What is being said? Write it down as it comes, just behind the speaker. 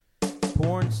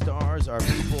Porn Stars Are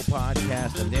People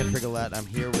podcast. I'm Dan Frigolette. I'm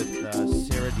here with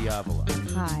Sarah Diavola.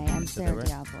 Hi, I'm Sarah right?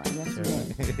 Diavola. Yes,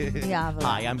 it is. Diavola.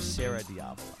 Hi, I'm Sarah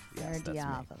Diavola. Sarah Yes, that's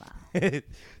Diavola. me.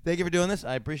 Thank you for doing this.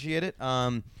 I appreciate it.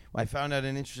 I found out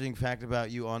an interesting fact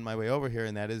about you on my way over here,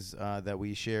 and that is that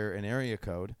we share an area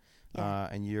code. Yeah.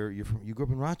 And you grew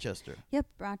up in Rochester. Yep,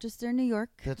 Rochester, New York.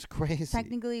 That's crazy.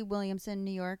 Technically Williamson, New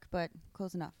York, but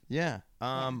close enough. Yeah.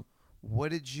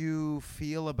 What did you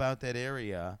feel about that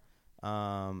area?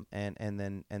 And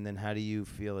then how do you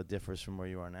feel it differs from where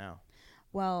you are now?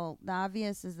 Well, the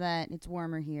obvious is that it's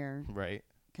warmer here Right.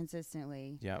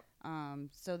 consistently. Yep.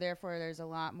 So therefore there's a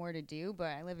lot more to do, but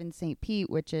I live in St.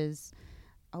 Pete, which is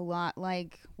a lot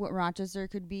like what Rochester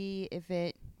could be if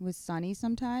it was sunny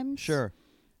sometimes. Sure.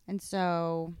 And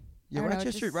so Yeah, I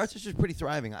don't know, Rochester's pretty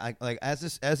thriving. I like as a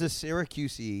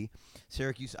Syracuseite,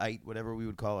 whatever we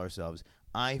would call ourselves.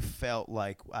 I felt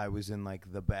like I was in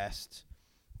like the best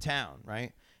town,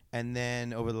 right? And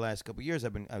then over the last couple of years, I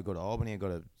go to Albany, I go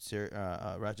to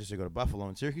Rochester, I go to Buffalo,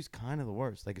 and Syracuse kind of the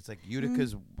worst. Like it's like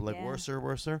Utica's like worser,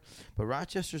 but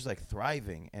Rochester's like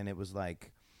thriving, and it was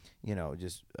like, you know,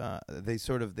 just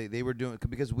they were doing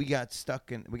because we got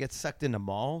sucked into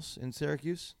malls in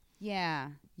Syracuse. Yeah,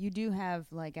 you do have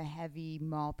like a heavy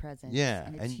mall presence. Yeah,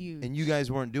 and it's huge. And you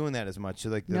guys weren't doing that as much. So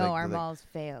like our malls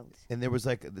failed. And there was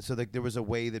there was a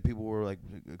way that people were like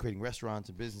creating restaurants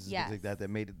and businesses and things like that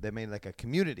made like a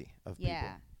community of people.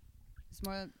 Yeah, it's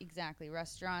more exactly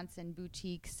restaurants and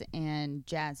boutiques and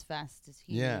Jazz Fest is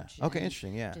huge. Yeah. Okay.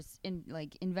 Interesting. Yeah. Just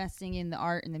investing in the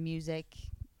art and the music,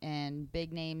 and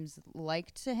big names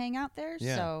like to hang out there.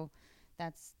 Yeah. So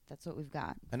that's what we've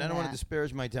got. And I don't want to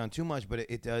disparage my town too much, but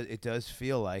it does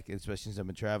feel like, especially since I've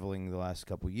been traveling the last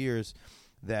couple of years,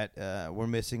 that we're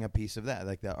missing a piece of that,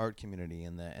 like the art community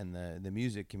and the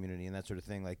music community and that sort of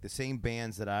thing. Like the same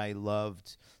bands that I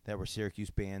loved that were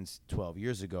Syracuse bands 12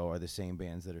 years ago are the same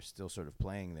bands that are still sort of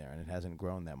playing there, and it hasn't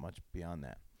grown that much beyond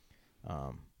that.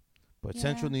 But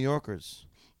Central New Yorkers.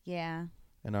 Yeah.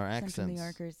 And our accents. Central New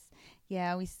Yorkers.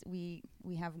 Yeah, we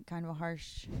have kind of a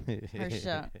harsh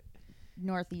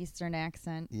northeastern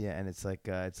accent. Yeah, and it's like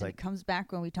it comes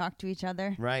back when we talk to each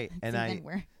other. Right.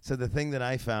 So the thing that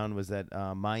I found was that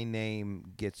my name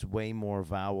gets way more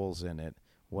vowels in it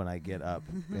when I get up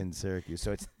in Syracuse.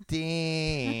 So it's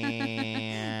Dan.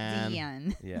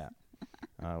 Dan. Yeah.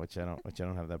 Which I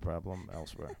don't have that problem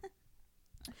elsewhere.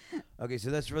 Okay, so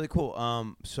that's really cool.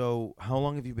 So how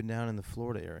long have you been down in the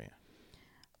Florida area?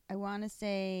 I want to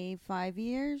say 5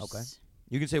 years. Okay.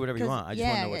 You can say whatever you want. I just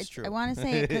want to know what's true. I want to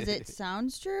say it because it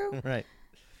sounds true. Right.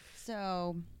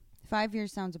 So 5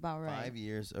 years sounds about right. 5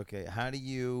 years. Okay. How do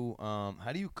you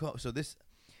so this,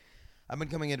 I've been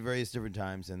coming at various different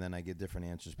times, and then I get different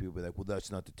answers. People be like, well,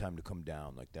 that's not the time to come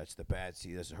down. Like, that's the bad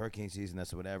season. That's the hurricane season.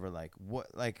 That's whatever. Like, what,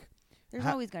 like. There's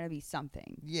always got to be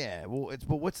something. Yeah. Well,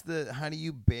 how do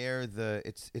you bear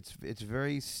it's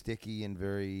very sticky and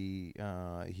very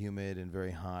humid and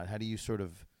very hot. How do you sort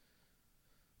of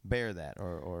bear that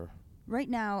or right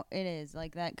now it is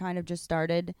like that kind of just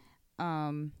started,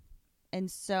 and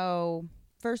so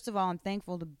first of all, I'm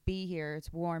thankful to be here.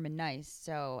 It's warm and nice,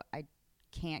 so I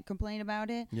can't complain about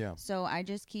it. Yeah. So I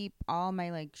just keep all my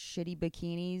like shitty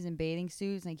bikinis and bathing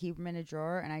suits, and I keep them in a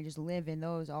drawer, and I just live in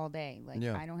those all day. Like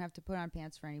I don't have to put on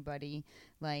pants for anybody.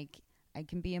 Like I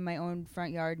can be in my own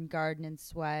front yard and garden and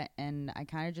sweat, and I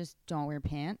kind of just don't wear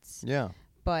pants. Yeah.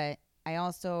 But I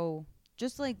also,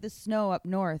 just like the snow up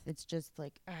north, it's just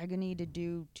like I need to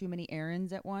do too many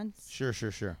errands at once. Sure.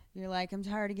 You're like, I'm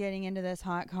tired of getting into this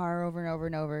hot car over and over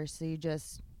and over. So you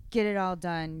just get it all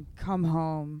done, come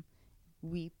home,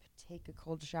 weep, take a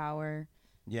cold shower.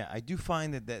 Yeah, I do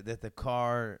find that the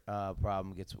car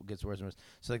problem gets worse and worse.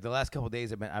 So like the last couple of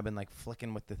days, I've been like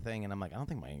flicking with the thing, and I'm like, I don't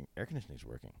think my air conditioning's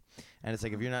working. And it's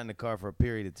like if you're not in the car for a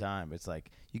period of time, it's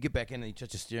like you get back in and you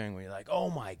touch the steering wheel, you're like, oh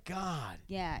my god.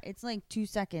 Yeah, it's like 2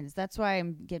 seconds. That's why I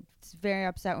get very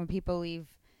upset when people leave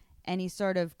any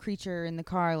sort of creature in the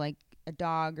car, like a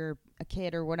dog or a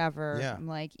kid or whatever. Yeah. I'm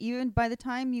like, even by the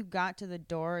time you got to the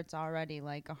door, it's already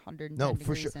like 110 no, degrees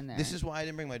for sure. in there. This is why I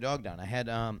didn't bring my dog down. I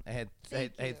had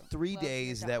 3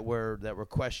 days that were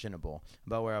questionable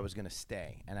about where I was going to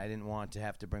stay, and I didn't want to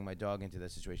have to bring my dog into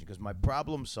that situation because my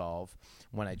problem solve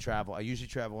when I travel. I usually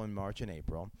travel in March and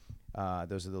April.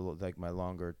 Those are my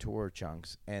longer tour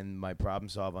chunks, and my problem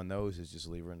solve on those is just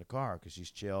leave her in the car because she's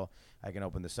chill. I can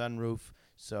open the sunroof,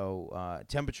 so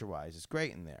temperature wise, it's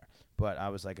great in there. But I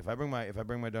was like, if I bring my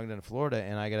dog down to Florida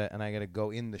and I gotta go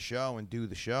in the show and do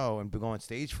the show and go on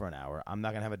stage for an hour, I'm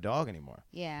not gonna have a dog anymore.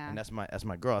 Yeah. And that's my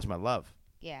girl. That's my love.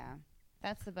 Yeah.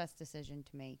 That's the best decision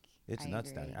to make. It's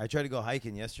nuts down here. I tried to go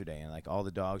hiking yesterday, and like all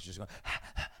the dogs just go.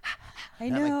 I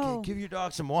know. Like, give your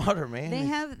dog some water, man. They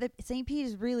have St. Pete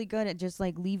is really good at just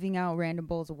like leaving out random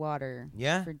bowls of water.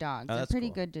 Yeah? For dogs. Oh, They're that's pretty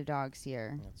cool. good to dogs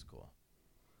here. That's cool.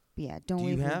 But yeah, don't Do you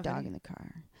leave your have dog any? in the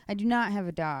car. I do not have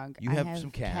a dog. You I have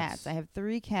some cats. I have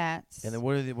 3 cats. And then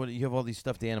what you have all these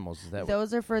stuffed animals? Is that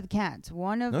Those are for the cats.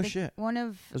 No shit. One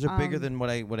of those are bigger than what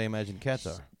I imagine cats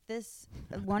are.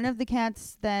 One of the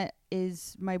cats that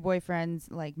is my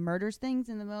boyfriend's like murders things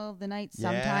in the middle of the night.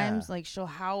 Sometimes like she'll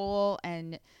howl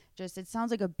and just it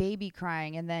sounds like a baby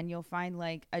crying, and then you'll find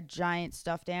like a giant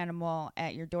stuffed animal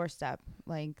at your doorstep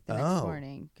like the next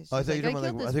morning. I thought you were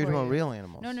talking about real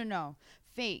animals. No,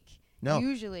 fake. No,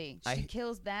 usually she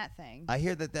kills that thing. I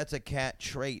hear that's a cat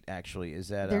trait. Actually, is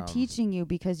that they're teaching you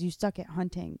because you suck at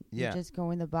hunting. Yeah, you just go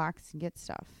in the box and get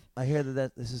stuff. I hear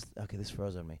that this is okay. This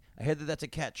froze on me. I hear that's a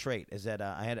cat trait. Is that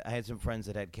I had some friends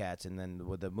that had cats, and then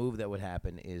the move that would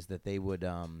happen is that they would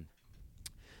like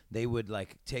they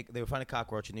would find a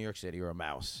cockroach in New York City or a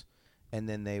mouse, and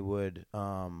then they would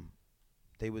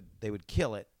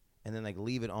kill it and then like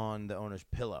leave it on the owner's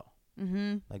pillow.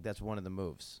 Mm-hmm. Like that's one of the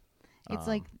moves. It's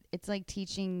like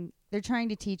teaching. They're trying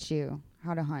to teach you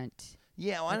how to hunt.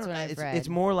 Yeah, well, I don't know. It's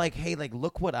more like, hey, like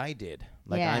look what I did.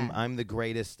 Like I'm the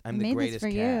greatest. I'm the greatest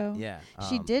cat. You. Yeah.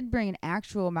 She did bring an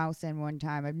actual mouse in one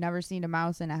time. I've never seen a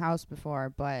mouse in a house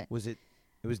before, but was it?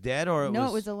 It was dead or no?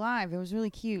 It was alive. It was really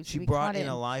cute. She brought in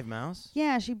a live mouse.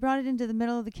 Yeah, she brought it into the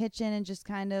middle of the kitchen and just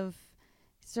kind of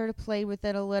sort of played with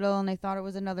it a little, and I thought it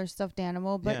was another stuffed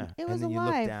animal, but it was and then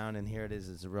alive. You look down, and here it is.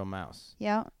 It's a real mouse.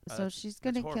 Yeah. So she's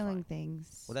good at killing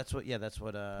things. Well, that's what. Yeah, that's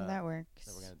what. That works.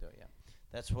 That we're gonna do it. Yeah.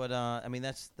 That's what. I mean,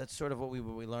 that's sort of what we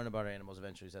learn about our animals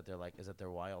eventually is that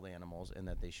they're wild animals and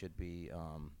that they should be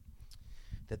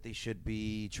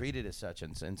treated as such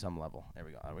in some level. There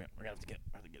we go. We're gonna have to get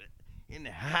it in.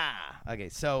 Okay.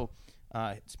 So,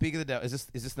 speak of the devil. Is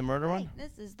this the murder one?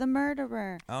 This is the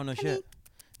murderer. Oh no shit.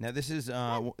 Now this is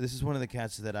one of the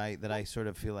cats that I sort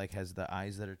of feel like has the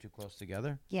eyes that are too close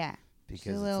together. Yeah.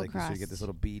 Because it's like you get this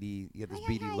little beady,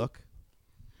 look.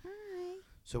 Hi.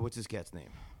 So what's this cat's name?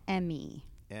 Emmy.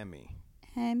 Emmy.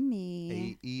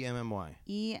 Emmy.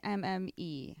 Emmy.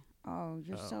 Emme. Oh,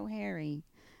 you're so hairy.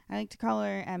 I like to call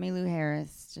her Emmy Lou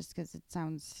Harris just because it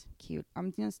sounds cute.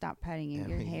 I'm gonna stop petting you.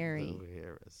 You're hairy. Lou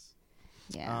Harris.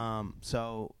 Yeah.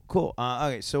 So cool.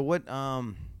 Okay. So what?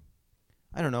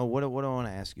 I don't know. What do I want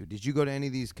to ask you? Did you go to any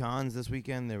of these cons this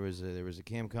weekend? There was a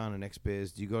CamCon and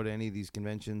XBiz. Do you go to any of these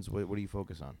conventions? What do you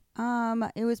focus on?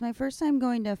 It was my first time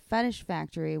going to Fetish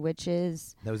Factory, which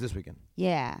is that was this weekend.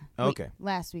 Yeah. Okay.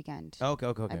 Last weekend. Okay.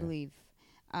 I believe.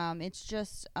 It's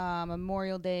just a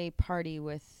Memorial Day party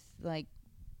with like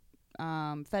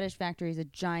Fetish Factory is a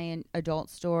giant adult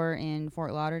store in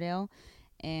Fort Lauderdale,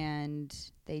 and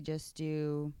they just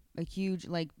do a huge,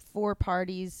 like 4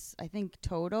 parties, I think,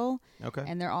 total. Okay.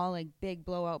 And they're all like big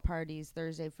blowout parties,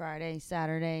 Thursday, Friday,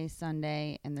 Saturday,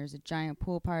 Sunday, and there's a giant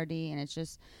pool party, and it's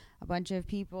just a bunch of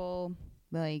people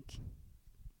like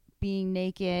being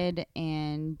naked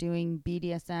and doing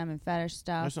BDSM and fetish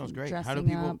stuff. That sounds great. How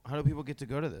do people get to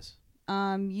go to this?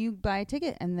 You buy a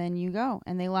ticket and then you go,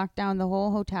 and they lock down the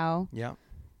whole hotel. Yeah.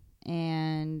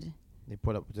 And they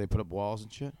put up walls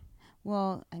and shit.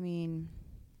 Well, I mean,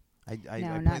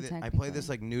 I play this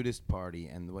like nudist party,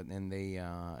 and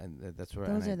that's where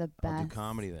those are the best. I'll do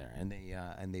comedy there, and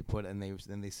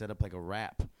they set up like a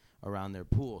wrap around their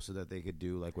pool so that they could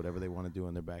do like whatever they want to do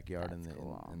in their backyard,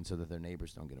 and so that their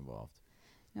neighbors don't get involved.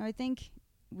 No, I think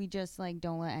we just like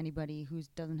don't let anybody who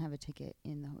doesn't have a ticket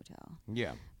in the hotel.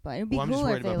 Yeah, but it'd be cool. I'm just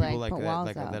worried if they about people like put walls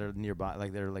up. that are nearby,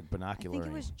 like they're like binocular. I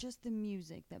think it was just the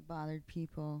music that bothered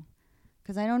people,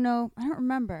 because I don't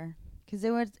remember. Because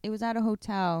it was at a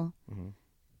hotel. Mm-hmm.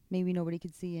 Maybe nobody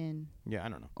could see in. Yeah, I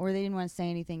don't know. Or they didn't want to say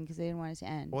anything because they didn't want it to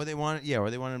end. Or they wanted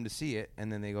them to see it, and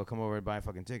then they go come over and buy a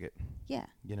fucking ticket. Yeah.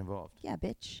 Get involved. Yeah,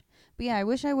 bitch. But yeah, I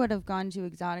wish I would have gone to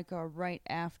Exotica right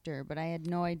after, but I had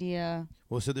no idea.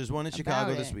 Well, so there's one in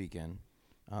Chicago this weekend.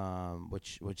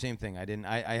 Which same thing.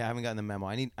 I haven't gotten the memo.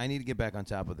 I need to get back on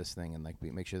top of this thing and like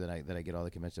make sure that I get all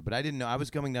the conventions. But I didn't know I was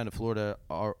coming down to Florida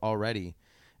already.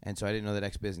 And so I didn't know that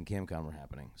XBiz and CamCon were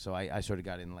happening. So I sort of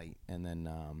got in late. And then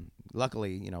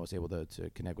luckily, I was able to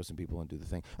connect with some people and do the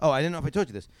thing. Oh, I didn't know if I told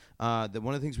you this. One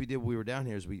of the things we did when we were down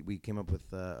here is we came up with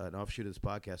an offshoot of this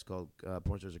podcast called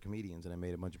Porn Stars Are Comedians. And I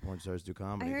made a bunch of porn stars do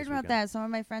comedy. I heard about that. Some of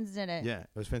my friends did it. Yeah, it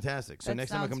was fantastic. So next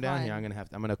time I come down here, I'm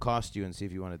going to accost you and see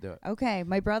if you want to do it. Okay.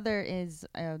 My brother is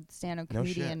a stand-up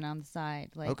comedian on the side.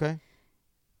 Okay.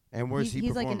 And where's he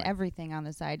he's performing? Like in everything on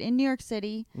the side. In New York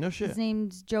City. No shit. His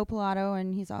name's Joe Pilato,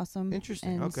 and he's awesome.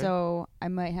 Interesting. And so I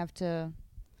might have to,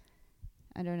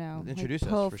 I don't know, introduce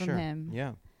pull us for from sure. him.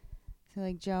 Yeah. So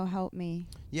like, Joe, help me.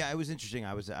 Yeah, it was interesting.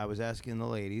 I was asking the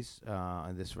ladies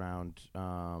in this round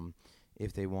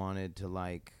if they wanted to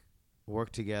like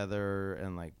work together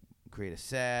and like create a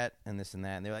set and this and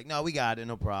that, and they're like, no, we got it,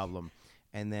 no problem.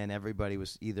 And then everybody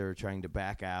was either trying to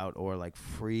back out or like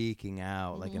freaking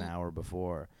out like an hour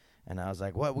before. And I was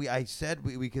like, what? I said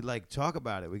we could like talk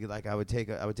about it. We could like I would take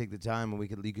the time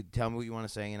and you could tell me what you want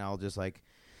to say and I'll just like,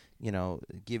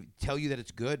 tell you that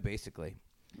it's good basically.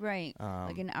 Right.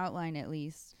 Like an outline at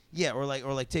least. Yeah, or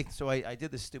like take. So I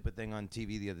did this stupid thing on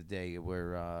TV the other day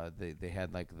where they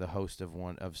had like the host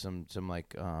of some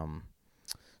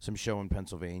show in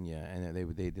Pennsylvania, and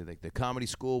they did like the comedy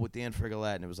school with Dan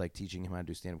Frigolette, and it was like teaching him how to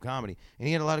do stand up comedy, and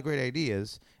he had a lot of great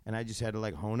ideas, and I just had to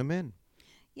like hone them in.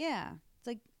 Yeah, it's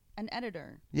like an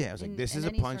editor. Yeah, I was like, this is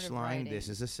a punchline, this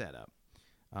is a setup.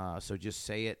 So just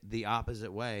say it the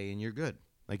opposite way, and you're good.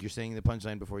 Like you're saying the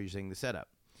punchline before you're saying the setup.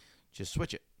 Just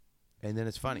switch it, and then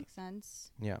it's funny. Makes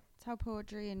sense. Yeah, it's how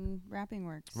poetry and rapping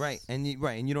works. Right, and you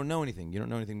don't know anything. You don't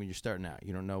know anything when you're starting out.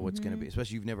 You don't know what's going to be,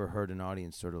 especially you've never heard an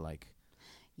audience sort of like.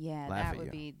 Yeah, that would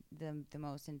be the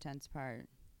most intense part.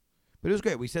 But it was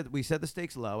great. We set the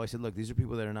stakes low. I said, look, these are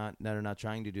people that are not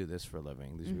trying to do this for a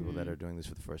living. These are people that are doing this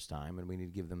for the first time, and we need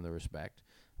to give them the respect.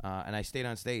 And I stayed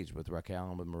on stage with Raquel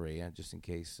and with Maria just in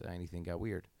case anything got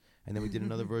weird. And then we did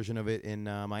another version of it in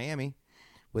Miami.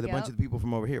 With a bunch of the people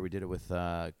from over here. We did it with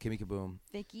Kimmy Kaboom.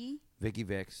 Vicky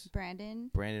Vix.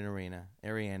 Brandon Arena.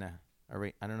 Ariana.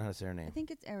 I don't know how to say her name. I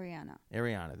think it's Ariana.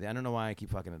 I don't know why I keep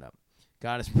fucking it up.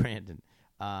 Goddess Brandon.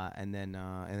 And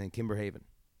then Kimber Haven.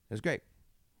 It was great.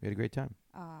 We had a great time.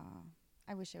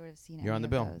 I wish I would have seen it. You're on the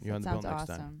bill. Those. You're on the bill next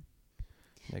awesome.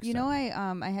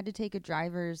 time. I had to take a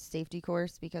driver's safety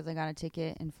course because I got a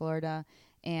ticket in Florida.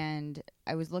 And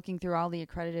I was looking through all the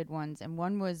accredited ones. And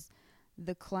one was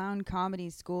the Clown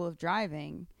Comedy School of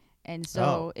Driving, and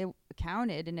so it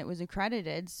counted and it was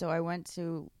accredited, so I went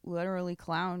to literally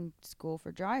clown school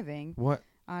for driving. What?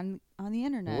 On the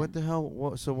internet. What the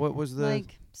hell? So what was the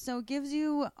so it gives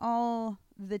you all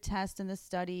the test and the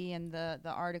study and the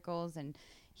articles, and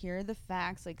here are the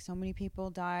facts, like so many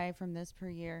people die from this per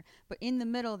year, but in the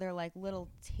middle they're like little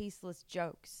tasteless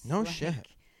jokes. No shit.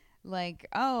 Like,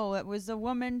 oh, it was a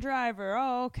woman driver.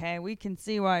 Oh, okay, we can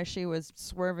see why she was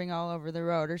swerving all over the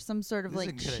road, or some sort of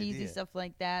like cheesy stuff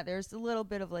like that. There's a little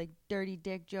bit of like dirty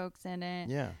dick jokes in it.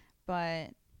 Yeah.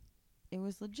 But it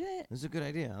was legit. This is a good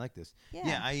idea. I like this.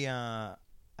 Yeah,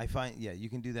 I find you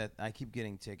can do that. I keep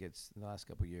getting tickets the last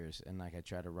couple of years, and like I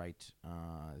try to write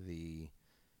the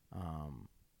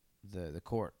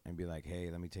court and be like, hey,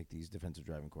 let me take these defensive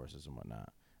driving courses and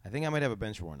whatnot. I think I might have a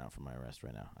bench warrant out for my arrest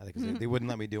right now. I think they wouldn't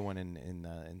let me do one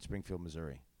in Springfield,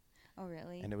 Missouri. Oh,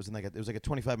 really? And it was in it was like a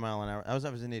 25 mile an hour. I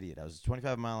was an idiot. I was a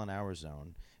 25 mile an hour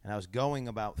zone, and I was going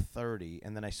about 30,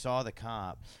 and then I saw the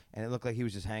cop, and it looked like he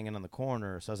was just hanging on the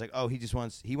corner. So I was like, oh, he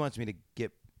wants me to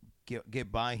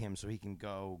get by him so he can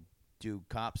go do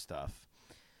cop stuff.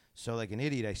 So like an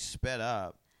idiot, I sped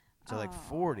up to like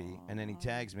 40, and then he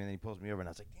tags me, and then he pulls me over, and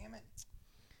I was like, damn it.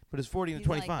 But it's 40 and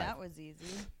 25. Like, that was easy.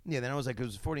 Yeah, then I was like, it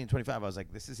was 40 and 25. I was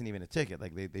like, this isn't even a ticket.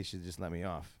 Like, they should just let me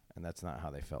off. And that's not how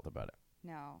they felt about it.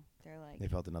 No, they're like... They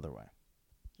felt another way.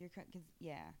 You're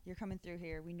coming through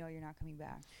here. We know you're not coming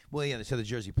back. Well, yeah, so the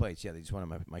Jersey plates, they just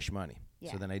wanted my shmoney.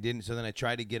 Yeah. So then I didn't. So then I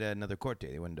tried to get another court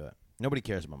date. They wouldn't do it. Nobody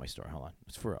cares about my story. Hold on.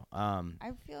 It's for real.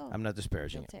 I'm not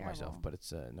disparaging it myself, but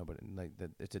it's nobody like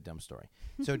that. It's a dumb story.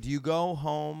 So do you go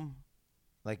home?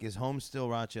 Like, is home still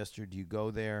Rochester? Do you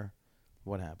go there?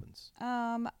 What happens?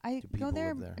 I go there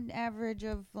an average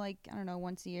of like, I don't know,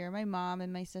 once a year. My mom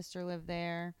and my sister live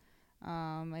there.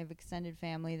 I have extended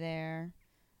family there.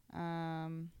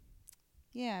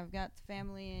 I've got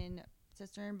family and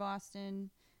sister in Boston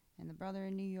and the brother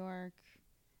in New York.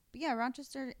 But yeah,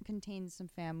 Rochester contains some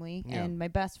family, and my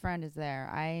best friend is there.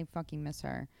 I fucking miss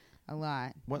her a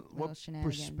lot. What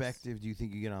perspective do you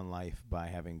think you get on life by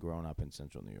having grown up in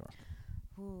Central New York?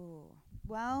 Ooh,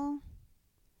 well,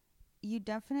 you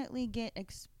definitely get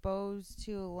exposed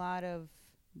to a lot of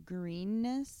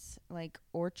greenness, like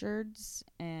orchards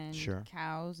and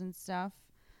cows and stuff.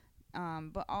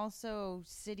 But also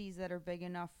cities that are big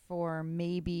enough for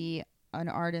maybe an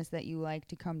artist that you like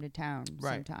to come to town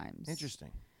sometimes.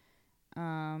 Interesting.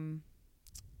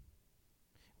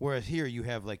 Whereas here you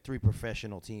have like 3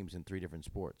 professional teams in 3 different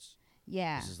sports.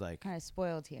 Yeah. This is like kind of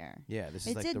spoiled here. Yeah, this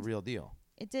is like the real deal.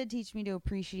 It did teach me to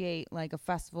appreciate like a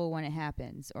festival when it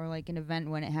happens, or like an event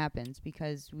when it happens,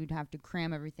 because we'd have to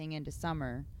cram everything into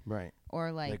summer. Right.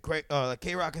 Or like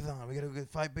K-Rockathon. We got to get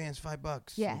 5 bands,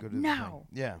 $5. Yeah.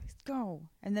 Yeah. Let's go.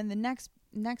 And then the next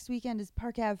next weekend is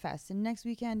Park Ave Fest, and next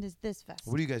weekend is this fest.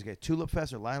 What do you guys get? Tulip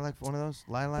Fest or Lilac? One of those?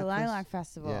 Lilac The Fest? Lilac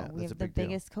Festival. Yeah, We that's have a the big deal.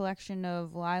 biggest collection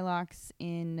of lilacs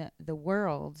in the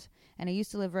world. And I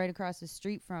used to live right across the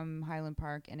street from Highland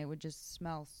Park, and it would just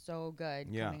smell so good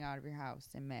coming out of your house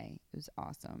in May. It was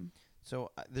awesome.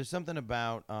 So there's something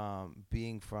about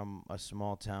being from a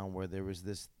small town where there was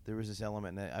this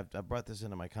element, and I've brought this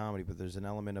into my comedy, but there's an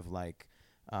element of like,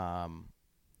 I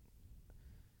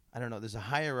don't know, there's a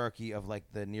hierarchy of like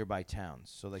the nearby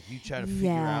towns. So like you try to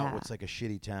figure out what's like a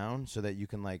shitty town so that you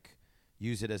can like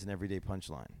use it as an everyday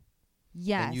punchline.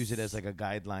 Yes. And use it as like a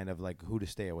guideline of like who to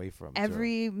stay away from.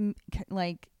 Every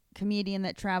like comedian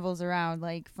that travels around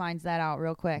like finds that out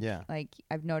real quick. Yeah. Like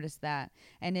I've noticed that.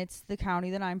 And it's the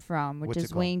county that I'm from, which What's it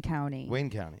is called? Wayne County. Wayne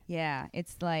County. Yeah.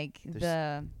 It's like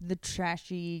the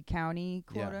trashy county,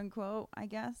 quote unquote, I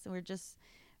guess.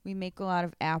 We make a lot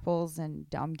of apples and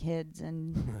dumb kids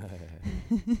and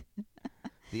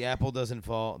The apple doesn't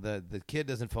fall the kid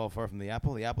doesn't fall far from the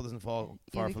apple. The apple doesn't fall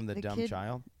far from the dumb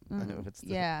child. I know what's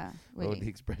what would the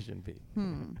expression be?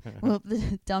 Well,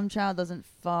 the dumb child doesn't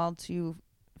fall too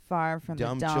far from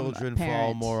dumb the dumb children parent.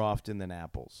 fall more often than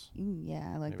apples.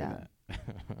 Yeah, I like Maybe that.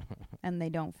 And they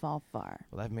don't fall far.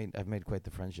 Well, I've made quite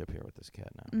the friendship here with this cat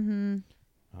now. Mm-hmm.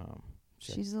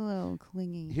 Shit. She's a little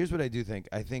clingy. Here's what I do think.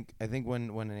 I think when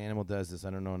an animal does this, I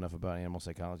don't know enough about animal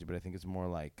psychology, but I think it's more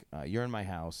like you're in my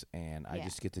house and I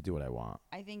just get to do what I want.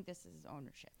 I think this is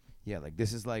ownership. Yeah, like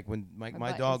this is like when my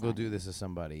butt dog is will on do you. this to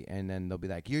somebody, and then they'll be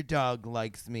like, "Your dog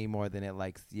likes me more than it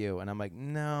likes you," and I'm like,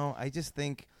 "No, I just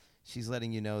think she's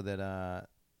letting you know that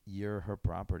you're her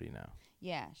property now."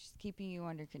 Yeah, she's keeping you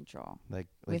under control. Like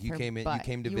With you her came in, butt. you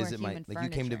came to You visit aren't my human you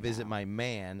came to furniture visit now. my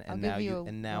man, I'll and give now you a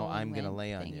and now rolling I'm gonna lamp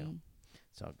lay on you. thingy.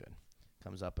 It's all good.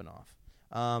 Comes up and off.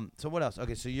 So what else?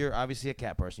 Okay, so you're obviously a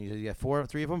cat person. You said you got four of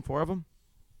them.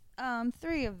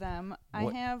 3 of them. I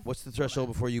have. What's the threshold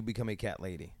before you become a cat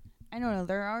lady? I don't know.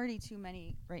 There are already too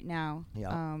many right now.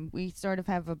 Yeah. We sort of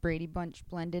have a Brady Bunch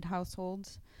blended household.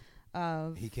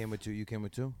 He came with 2. You came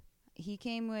with 2. He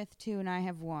came with 2, and I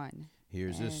have 1.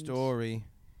 Here's a And story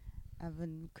of a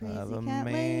crazy of a cat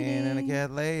man lady. and a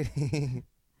cat lady.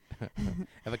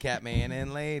 Of a cat man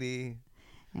and lady.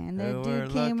 And the who were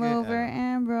dude came lucky- over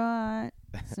and brought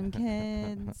some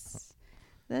kids.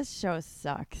 This show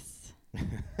sucks.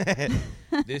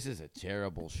 This is a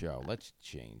terrible show. Let's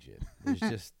change it.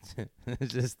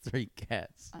 There's just 3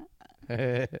 cats.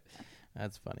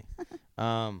 That's funny.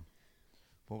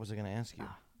 What was I going to ask you?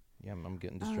 Yeah, I'm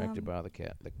getting distracted by the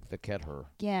cat. The cat her.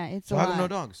 Yeah, it's So a how lot. come no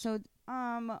dogs? So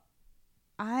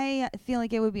I feel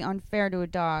like it would be unfair to a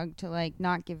dog to like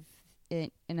not give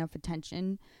it enough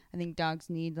attention. I think dogs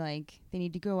need they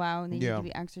need to go out and they need to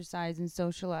be exercised and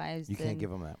socialized. You can't give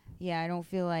them that. Yeah, I don't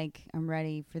feel like I'm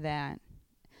ready for that.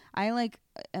 I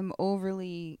am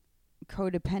overly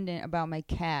codependent about my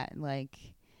cat,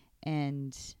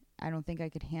 and I don't think I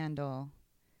could handle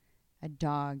a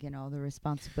dog and all the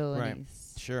responsibilities.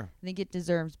 Right. Sure. I think it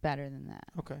deserves better than that.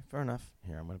 Okay, fair enough.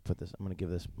 Here, I'm going to give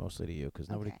this mostly to you because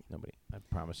nobody, I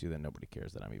promise you that nobody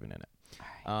cares that I'm even in it.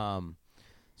 All right.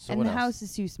 So and what the else? house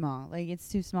is too small. It's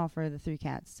too small for the 3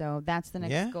 cats. So that's the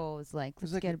next goal is let's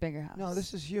get a bigger house. No,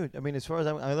 this is huge. I mean, as far as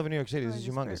I live in New York City, Oh, this is I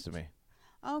just humongous to burped.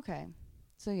 me. Okay.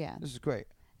 So yeah, This is great.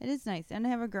 it is nice. And I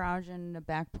have a garage and a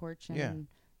back porch and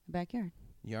a backyard.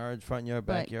 Yard, front yard,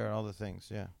 But- backyard, all the things.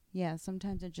 Yeah. Yeah,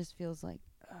 sometimes it just feels like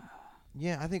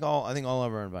Yeah, I think all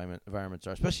of our environments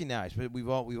are, especially now. We've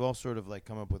all sort of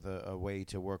come up with a way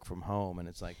to work from home, and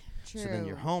it's true. so then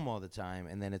you're home all the time,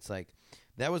 and then it's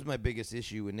that was my biggest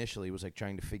issue initially was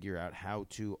trying to figure out how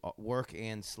to work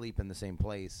and sleep in the same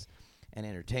place, and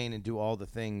entertain and do all the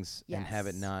things and have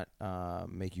it Yes. not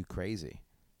make you crazy.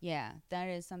 Yeah, that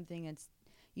is something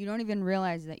you don't even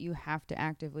realize that you have to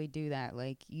actively do that.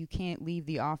 You can't leave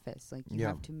the office. You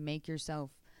have to make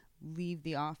yourself leave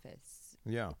the office.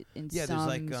 Yeah. In Yeah,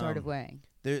 some there's sort of way.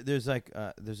 There's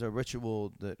a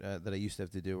ritual that I used to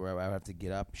have to do where I would have to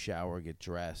get up, shower, get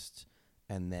dressed,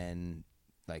 and then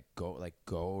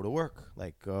go to work.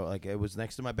 It was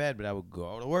next to my bed, but I would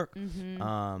go to work. Mm-hmm.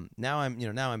 Now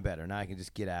I'm better. Now I can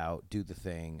just get out, do the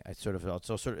thing. It's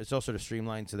all sort of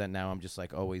streamlined so that now I'm just I'm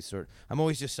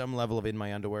always just some level of in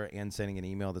my underwear and sending an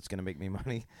email that's going to make me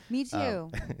money. Me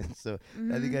too. So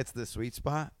I think that's the sweet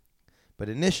spot. But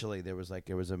initially there's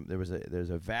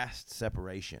a vast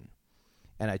separation,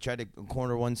 and I tried to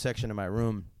corner one section of my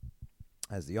room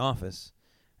as the office,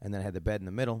 and then I had the bed in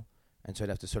the middle, and so I'd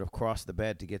have to sort of cross the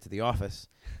bed to get to the office,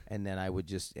 and then I would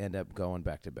just end up going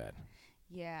back to bed.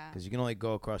 Yeah. Because you can only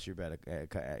go across your bed,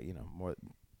 more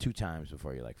 2 times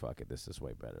before you're like, fuck it, this is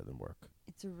way better than work.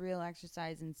 it's a real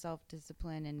exercise in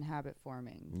self-discipline and habit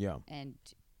forming. Yeah. And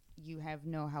you have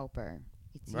no helper.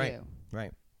 It's right. you.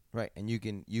 Right. And you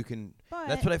can. But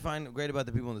that's what I find great about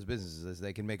the people in this business is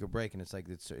they can make a break, and it's like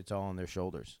it's all on their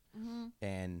shoulders. Mm-hmm.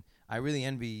 And I really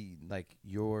envy like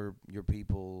your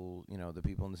people, the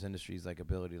people in this industry's like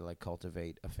ability to like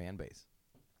cultivate a fan base.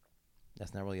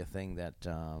 That's not really a thing that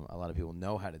a lot of people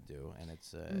know how to do, and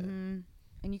it's. And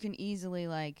you can easily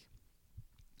like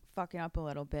fuck it up a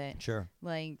little bit. Sure.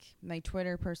 Like my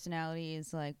Twitter personality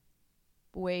is like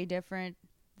way different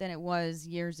than it was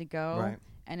years ago. Right.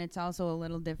 And it's also a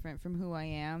little different from who I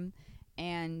am.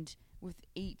 And with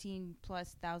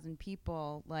 18,000+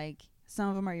 people, like some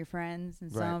of them are your friends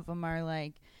and some of them are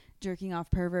like jerking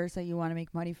off perverts that you want to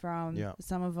make money from. Yeah.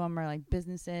 Some of them are like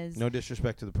businesses. No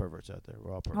disrespect to the perverts out there.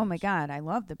 We're all perverts. Oh my God, I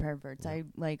love the perverts. Yeah. I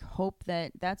like hope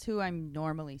that that's who I'm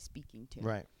normally speaking to.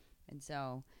 Right. And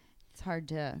so it's hard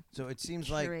to. So it seems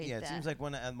like curate it seems like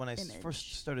when I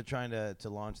first started trying to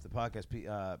launch the podcast,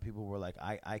 people were like,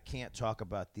 I can't talk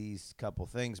about these couple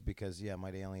things because it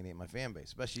might alienate my fan base,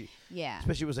 especially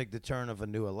it was like the turn of a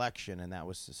new election, and that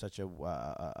was such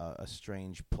a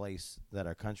strange place that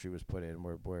our country was put in,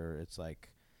 where it's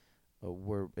like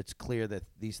it's clear that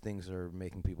these things are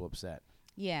making people upset.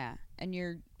 Yeah, and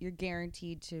you're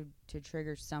guaranteed to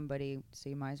trigger somebody, so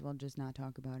you might as well just not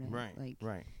talk about it.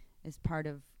 Right. It's part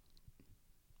of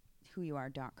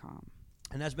whoyouare.com.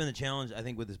 And that's been the challenge, I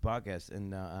think, with this podcast.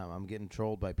 And I'm getting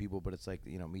trolled by people, but it's like,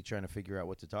 me trying to figure out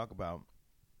what to talk about.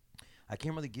 I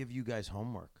can't really give you guys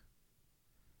homework.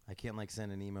 I can't, like,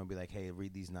 send an email and be like, hey,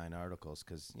 read these 9 articles.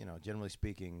 Because, generally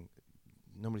speaking,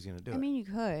 nobody's going to do it. I mean, you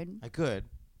could. I could.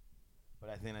 But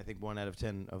I think 1 out of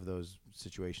 10 of those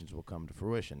situations will come to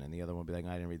fruition. And the other one will be like,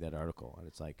 I didn't read that article. And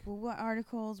it's like... Well, what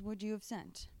articles would you have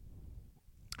sent?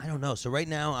 I don't know. So right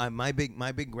now, my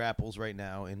big grapples right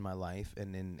now in my life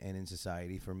and in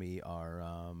society for me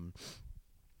are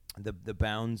the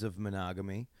bounds of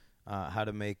monogamy, how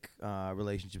to make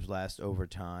relationships last over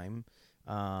time,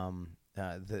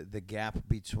 the gap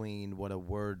between what a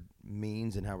word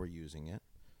means and how we're using it,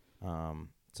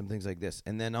 some things like this,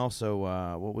 and then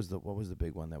also what was the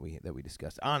big one that we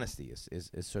discussed? Honesty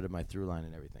is sort of my through line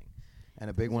and everything, and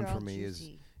a big one for me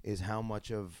is how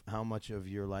much of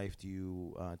your life do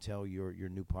you tell your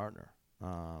new partner,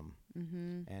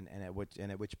 and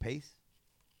at which pace,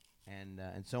 and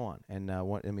so on. And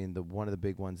one of the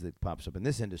big ones that pops up in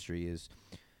this industry is,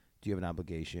 do you have an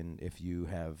obligation if you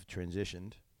have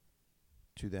transitioned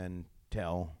to then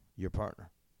tell your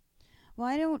partner? Well,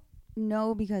 I don't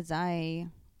know because I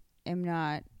am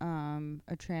not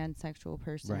a transsexual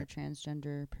person or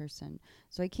transgender person,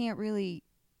 so I can't really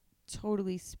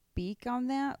totally speak on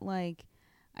that. Like,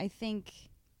 I think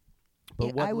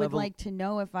I would like to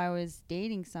know if I was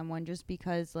dating someone, just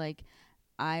because like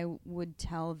I would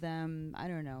tell them, I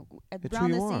don't know,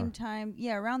 around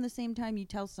the same time you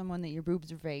tell someone that your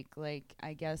boobs are fake. Like,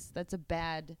 I guess that's a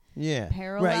bad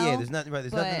parallel. Right, yeah, there's nothing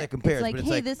that compares. It's like, but hey,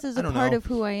 like, this is a part of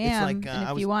who I am, like, and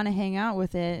if you want to hang out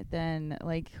with it, then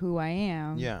like who I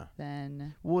am. Yeah.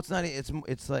 Then. Well, it's not.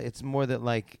 It's like it's more that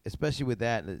like, especially with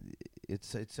that,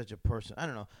 it's such a person. I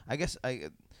don't know. I guess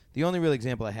the only real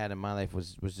example I had in my life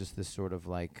was just this sort of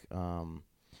like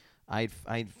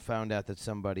I'd found out that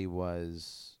somebody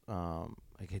was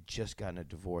like had just gotten a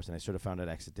divorce, and I sort of found out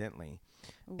accidentally.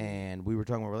 Ooh. And we were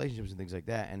talking about relationships and things like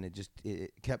that, and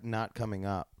it kept not coming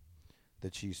up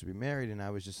that she used to be married, and I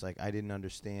was just like, I didn't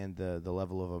understand the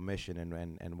level of omission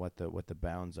and what the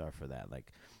bounds are for that.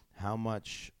 Like, how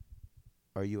much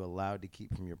are you allowed to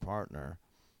keep from your partner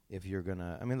if you're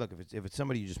gonna? I mean, look, if it's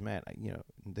somebody you just met,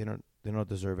 they don't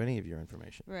deserve any of your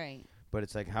information. Right. But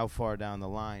it's like, how far down the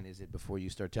line is it before you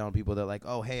start telling people that, like,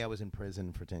 oh, hey, I was in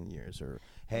prison for 10 years, or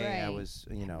hey, I was,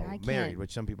 married,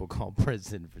 which some people call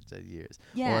prison for 10 years,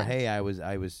 or hey, I was,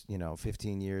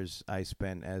 15 years I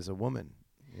spent as a woman,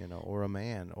 or a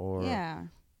man, or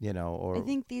or. I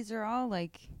think these are all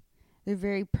like, they're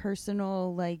very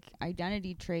personal, like,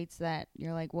 identity traits that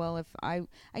you're like, well, if I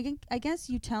guess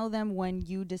you tell them when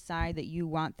you decide that you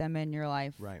want them in your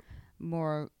life, right?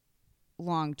 More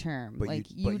long term, but like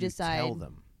you decide. Tell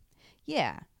them.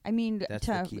 Yeah, I mean, that's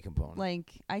the key component.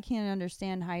 Like, I can't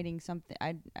understand hiding something.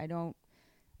 I don't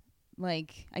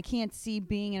like. I can't see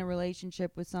being in a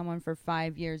relationship with someone for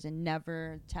 5 years and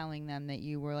never telling them that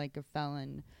you were like a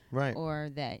felon, right? Or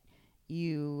that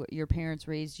your parents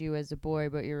raised you as a boy,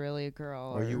 but you're really a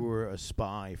girl, or you were a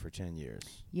spy for 10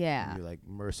 years. Yeah, you like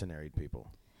mercenaried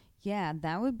people. Yeah,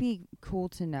 that would be cool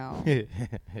to know.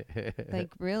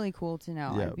 Like, really cool to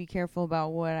know. Yep. I'd be careful about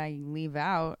what I leave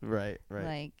out. Right.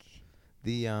 Like,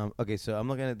 The okay, so I'm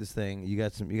looking at this thing. You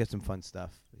got some fun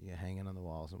stuff. You hanging on the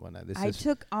walls and whatnot. I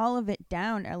took all of it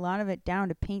down, a lot of it down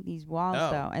to paint these walls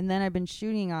though, and then I've been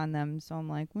shooting on them. So I'm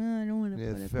like, well, I don't want to.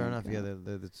 Yeah, fair enough. Yeah,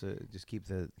 that's just keep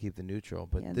the neutral.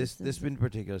 But this in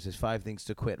particular says 5 things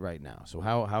to quit right now. So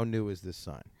how new is this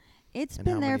sign? It's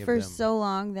been there for so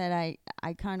long that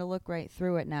I kind of look right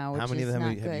through it now. Which how many is of them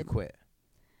not have you quit?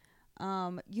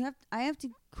 I have to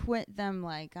quit them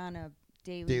like on a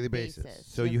daily basis.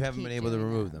 So you haven't been able to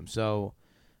remove them. So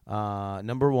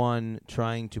number 1,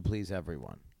 trying to please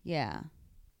everyone. Yeah,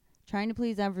 trying to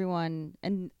please everyone,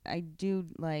 and I do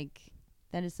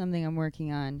that is something I'm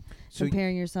working on. So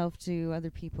comparing yourself to other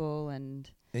people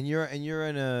and you're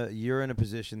in a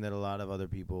position that a lot of other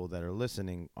people that are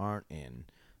listening aren't in.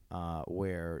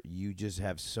 Where you just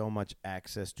have so much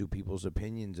access to people's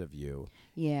opinions of you.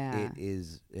 Yeah. It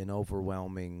is an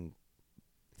overwhelming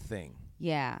thing.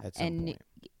 Yeah. At some point.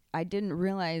 I didn't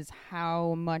realize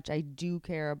how much I do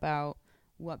care about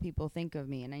what people think of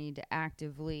me, and I need to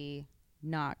actively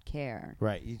not care.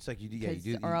 Right. It's like you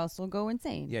do. Or else I'll go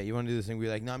insane. Yeah, you want to do this thing where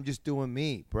you're like, no, I'm just doing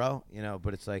me, bro.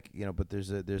 But it's like, but there's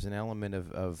an element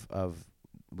of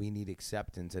we need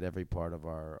acceptance at every part of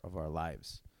our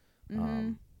lives.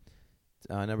 Mm-hmm.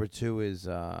 Number 2 is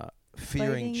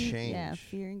fearing change. Yeah,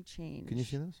 fearing change. Can you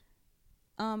see this?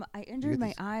 I injured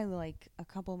my eye a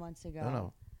couple months ago.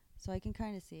 No. So I can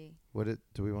kind of see.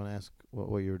 Do we want to ask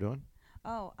what you were doing?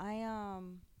 Oh,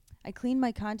 I cleaned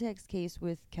my contacts case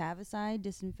with Cavicide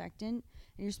disinfectant,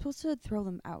 and you're supposed to throw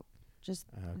them out.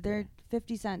 They're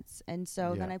 50 cents, and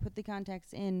so then I put the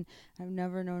contacts in. I've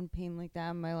never known pain like that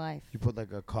in my life. You put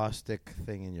like a caustic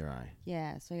thing in your eye.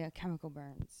 Yeah, so I got chemical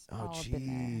burns. Oh,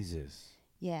 Jesus.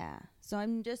 Yeah, so I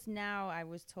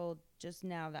was told just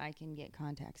now that I can get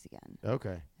contacts again.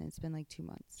 Okay. And it's been like 2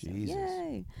 months. Jesus. So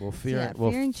yay. Well,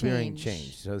 fearing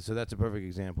change. So that's a perfect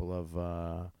example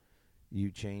of you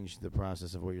changed the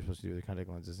process of what you're supposed to do with the contact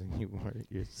lenses, and you weren't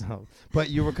yourself, but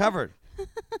you recovered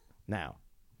now.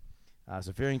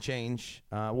 So fearing change.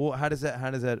 Well, how does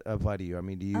that apply to you? I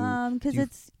mean, do you? Because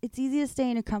it's easy to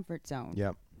stay in a comfort zone.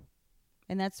 Yep.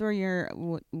 And that's where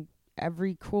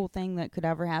every cool thing that could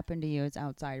ever happen to you is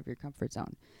outside of your comfort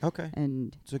zone. Okay.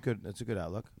 And that's a good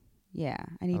outlook. Yeah,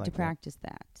 I need to practice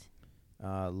that.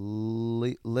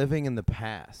 Living in the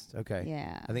past. Okay.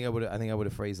 Yeah. I think I would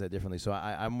have phrased that differently. So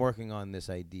I'm working on this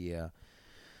idea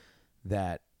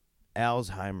that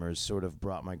Alzheimer's sort of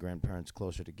brought my grandparents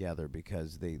closer together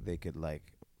because they could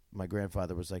my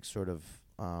grandfather was sort of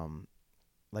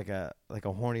like a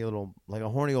horny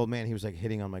old man. He was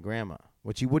hitting on my grandma,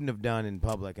 which he wouldn't have done in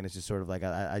public, and it's just sort of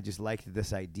I just liked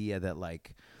this idea that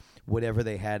whatever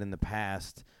they had in the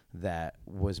past that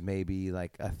was maybe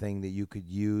a thing that you could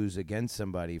use against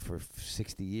somebody for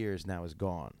 60 years now is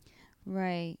gone.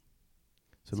 Right.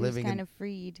 So living kind of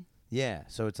freed. Yeah,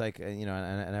 so it's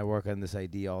and I work on this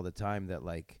idea all the time that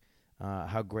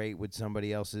how great would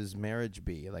somebody else's marriage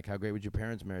be? How great would your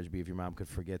parents' marriage be if your mom could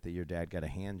forget that your dad got a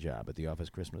hand job at the office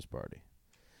Christmas party?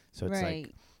 So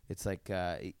it's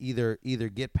either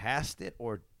get past it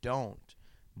or don't,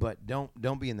 but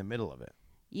don't be in the middle of it.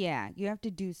 Yeah, you have to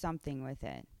do something with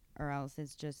it, or else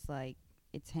it's just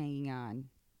it's hanging on.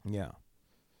 Yeah.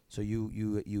 So you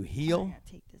heal. I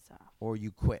gotta take this off. Or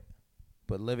you quit.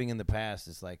 But living in the past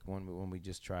is when we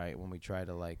try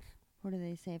to What do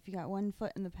they say? If you got one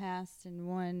foot in the past and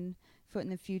one foot in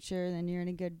the future, then you're in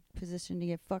a good position to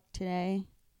get fucked today.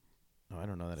 Oh, I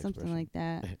don't know that Something expression. like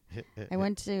that. I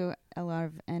went to a lot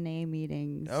of NA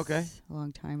meetings. Okay. A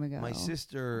long time ago. My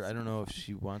sister, I don't know if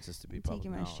she wants us to be public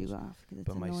taking my knowledge, shoe off because it's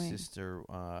but annoying. my sister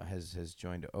has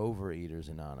joined Overeaters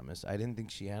Anonymous. I didn't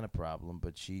think she had a problem,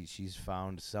 but she's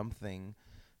found something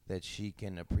that she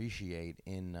can appreciate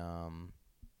in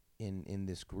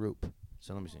this group.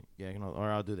 So let me see. Yeah,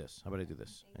 I'll do this. How about I do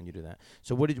this and you do that?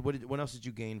 So what else did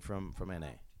you gain from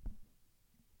NA?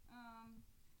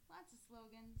 Lots of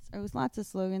slogans. It was lots of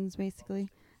slogans basically.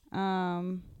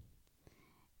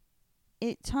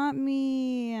 It taught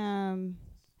me. I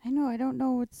don't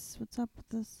know what's up with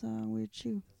this weird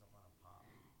shoe.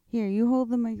 Here, you hold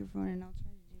the microphone and I'll try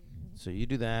to do it. So you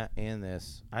do that and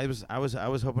this. I was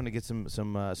hoping to get some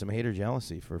hater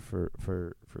jealousy for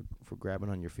grabbing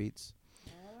on your feet.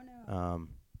 Oh no.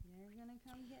 They're gonna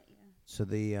come get you. So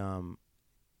the I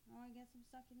guess I'm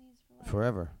stuck in these for life.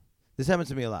 Forever. This happens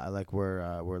to me a lot. Where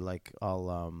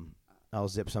I'll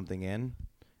zip something in,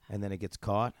 and then it gets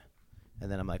caught,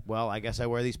 and then I'm like, well, I guess I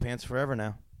wear these pants forever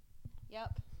now.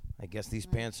 Yep. I guess these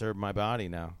pants are my body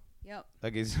now. Yep.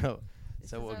 Okay, this is our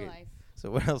life. So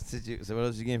what else did you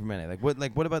gain from NA?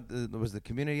 What about was the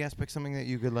community aspect something that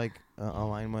you could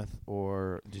align with,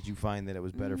 or did you find that it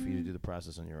was better for you to do the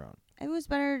process on your own? it was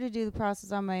better to do the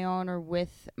process on my own or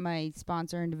with my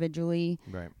sponsor individually.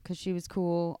 Right. Because she was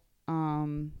cool.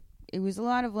 It was a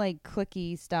lot of like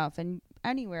cliquey stuff, and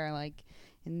anywhere like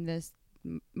in this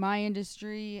my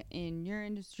industry, in your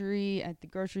industry, at the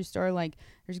grocery store, like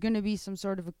there's going to be some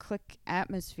sort of a clique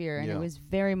atmosphere, and it was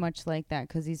very much like that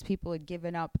because these people had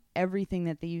given up everything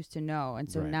that they used to know,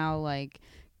 and so now like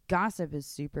gossip is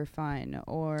super fun,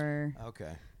 or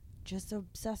just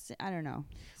obsessing. I don't know.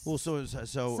 Well, so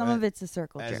some of it's a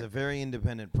circle jerk. As a very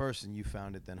independent person, you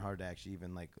found it then hard to actually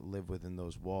even like live within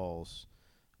those walls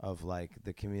of like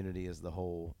the community as the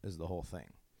whole thing.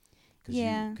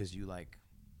 Because you like.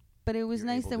 But it was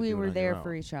nice that we were there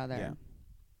for each other. Yeah.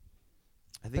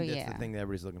 I think that's the thing that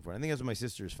everybody's looking for. I think that's what my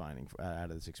sister is finding out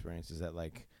of this experience, is that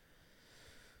like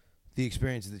the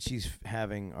experiences that she's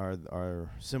having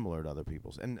are similar to other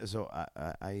people's. And so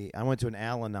I went to an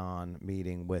Al-Anon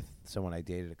meeting with someone I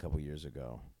dated a couple years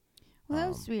ago. Well, that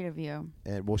was sweet of you.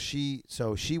 And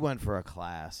she went for a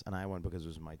class, and I went because it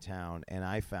was in my town. And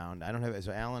I found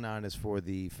so Al-Anon is for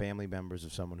the family members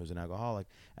of someone who's an alcoholic,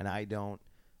 and I don't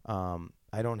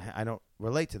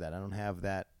relate to that. I don't have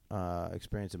that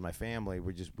experience in my family.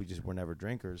 We were never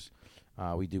drinkers.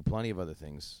 We do plenty of other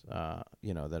things, that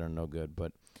are no good.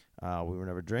 But we were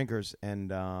never drinkers, and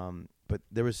but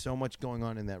there was so much going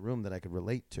on in that room that I could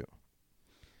relate to.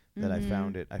 That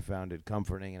I found it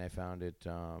comforting, and I found it.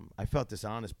 I felt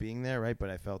dishonest being there, right? But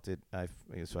I felt it.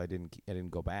 So I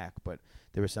didn't go back. But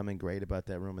there was something great about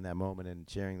that room in that moment, and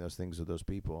sharing those things with those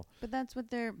people. But that's what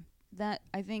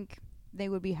I think. They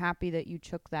would be happy that you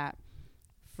took that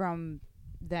from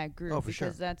that group. Oh, for sure.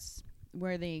 Because that's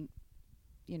where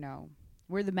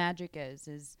where the magic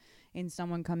is in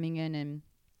someone coming in and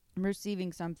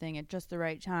receiving something at just the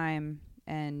right time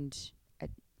and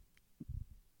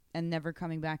never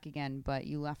coming back again, but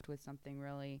you left with something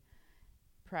really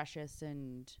precious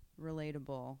and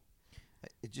relatable.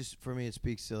 It just, for me, it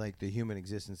speaks to like the human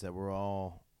existence, that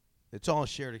it's all a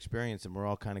shared experience, and we're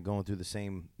all kind of going through the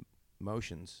same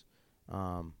motions.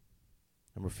 And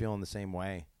we're feeling the same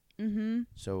way. Mm-hmm.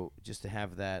 So just to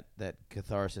have that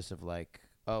catharsis of like,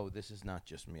 oh, this is not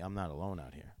just me. I'm not alone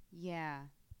out here. Yeah.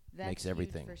 That makes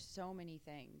everything for so many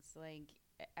things. Like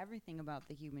everything about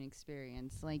the human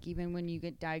experience. Like even when you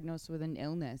get diagnosed with an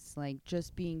illness, like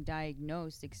just being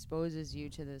diagnosed exposes you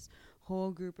to this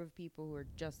whole group of people who are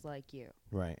just like you.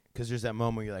 Right. Because there's that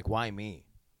moment where you're like, why me?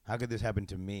 How could this happen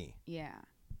to me? Yeah.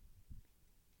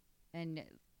 And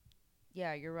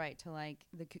yeah, you're right. To like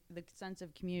the sense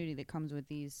of community that comes with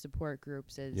these support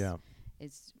groups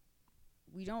is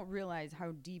we don't realize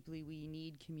how deeply we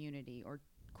need community, or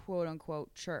quote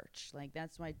unquote church. Like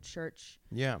that's why church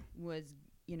was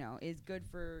is good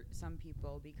for some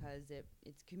people, because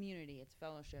it's community, it's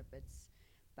fellowship, it's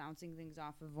bouncing things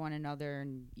off of one another,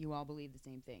 and you all believe the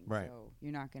same thing. Right. So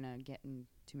you're not gonna get in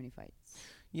too many fights.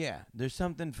 Yeah, there's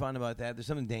something fun about that. There's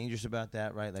something dangerous about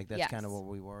that, right? Like that's kind of what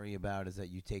we worry about, is that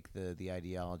you take the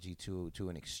ideology to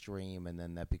an extreme, and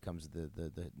then that becomes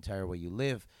the entire way you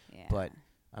live. Yeah. But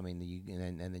I mean,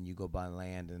 and then you go buy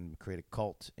land and create a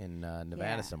cult in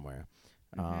Nevada somewhere.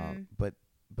 Mm-hmm.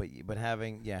 But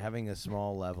having a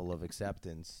small level of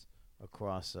acceptance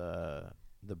across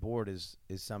the board is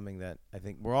something that I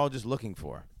think we're all just looking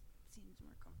for. Seems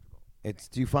more comfortable.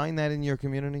 Do you find that in your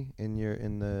community? I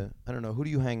don't know, who do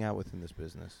you hang out with in this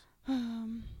business?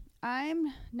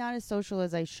 I'm not as social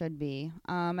as I should be.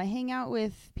 I hang out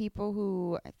with people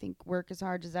who I think work as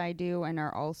hard as I do and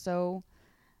are also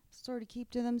sort of keep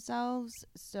to themselves.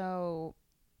 So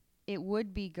it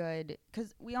would be good,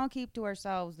 because we all keep to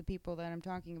ourselves, the people that I'm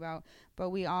talking about, but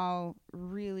we all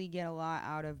really get a lot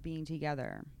out of being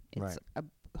together. It's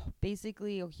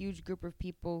basically a huge group of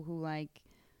people who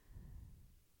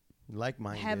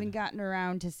like-minded, haven't gotten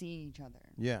around to see each other.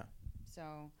 Yeah.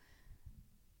 So,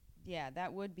 yeah,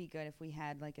 that would be good if we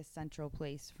had like a central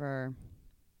place for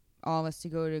all of us to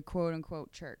go to, quote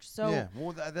unquote church. So yeah,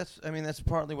 well, that's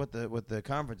partly what the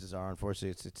conferences are. Unfortunately,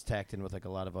 it's tacked in with like a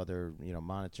lot of other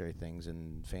monetary things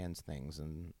and fans things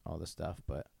and all this stuff.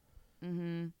 But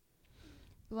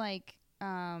like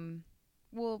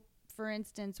well, for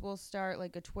instance, we'll start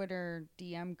like a Twitter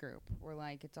DM group where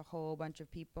like it's a whole bunch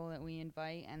of people that we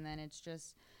invite, and then it's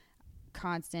just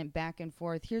constant back and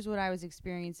forth. Here's what I was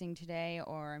experiencing today,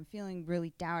 or I'm feeling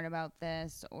really down about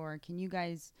this, or can you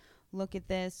guys look at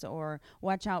this, or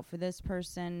watch out for this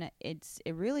person. It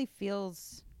really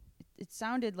feels, it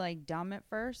sounded like dumb at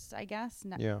first, I guess.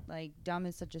 Like dumb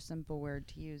is such a simple word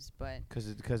to use, but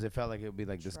because it felt like it would be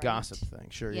like this gossip thing.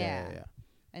 Sure. Yeah.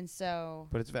 And so,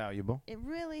 but it's valuable. It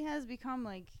really has become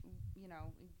like,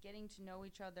 getting to know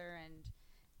each other, and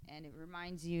And it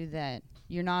reminds you that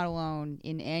you're not alone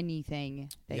in anything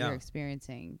that you're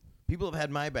experiencing. People have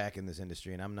had my back in this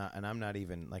industry, and I'm not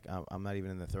even like I'm not even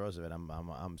in the throes of it.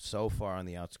 I'm so far on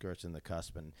the outskirts and the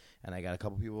cusp, and I got a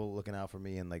couple people looking out for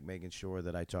me and like making sure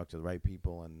that I talk to the right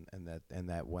people, and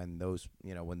that when those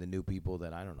when the new people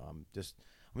that I don't know, I'm just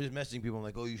messaging people. I'm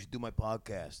like, oh, you should do my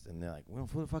podcast, and they're like, well,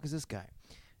 who the fuck is this guy?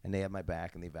 And they have my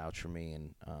back and they vouch for me,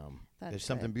 and there's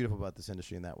something beautiful about this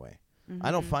industry in that way. Mm-hmm.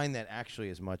 I don't find that actually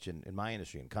as much in my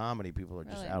industry. In comedy, people are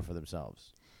just out for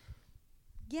themselves.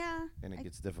 Yeah. And it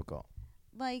gets difficult.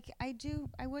 Like, I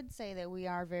would say that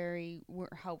we're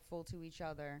helpful to each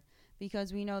other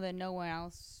because we know that no one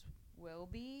else will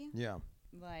be. Yeah.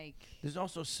 Like, there's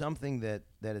also something that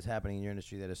is happening in your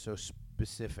industry that is so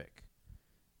specific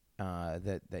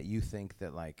that you think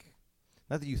that, like,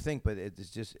 not that you think, but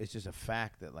it's just a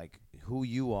fact that, like, who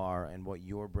you are and what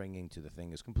you're bringing to the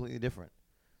thing is completely different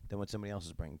than what somebody else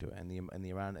is bringing to it, and the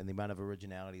amount of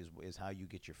originality is how you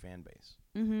get your fan base.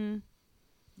 Mm-hmm.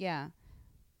 Yeah.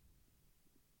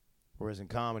 Whereas in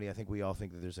comedy, I think we all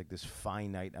think that there's like this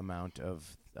finite amount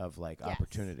of like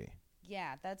opportunity.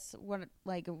 Yeah, that's what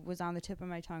like was on the tip of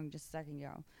my tongue just a second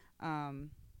ago.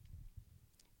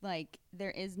 Like,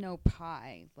 there is no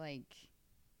pie. Like,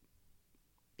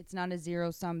 it's not a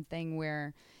zero-sum thing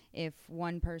where if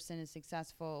one person is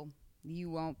successful,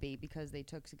 you won't be because they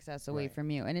took success away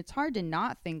from you. And it's hard to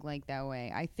not think like that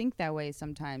way. I think that way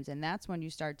sometimes, and that's when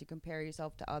you start to compare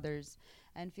yourself to others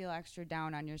and feel extra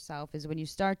down on yourself, is when you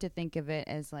start to think of it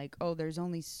as like, oh, there's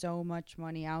only so much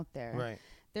money out there. Right.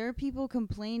 There are people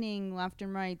complaining left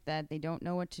and right that they don't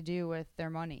know what to do with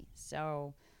their money.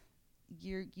 So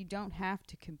you don't have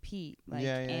to compete. Like,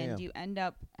 you end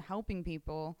up helping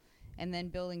people and then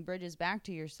building bridges back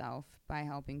to yourself by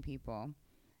helping people.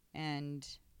 And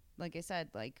like I said,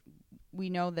 like, we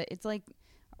know that it's like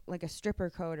a stripper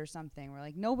code or something. We're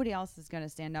like, nobody else is going to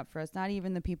stand up for us, not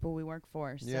even the people we work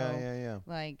for. So,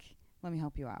 like, let me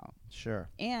help you out. Sure.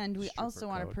 And we also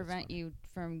want to prevent you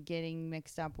from getting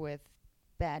mixed up with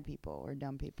bad people or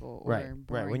dumb people. Right. Or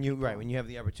right. When you have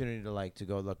the opportunity to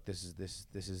go, look, this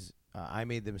is I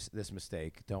made this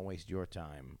mistake. Don't waste your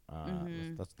time.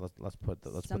 Let's put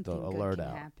the alert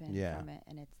out. Happen from it,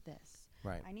 and it's this.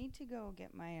 Right. I need to go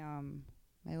get my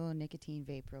my little nicotine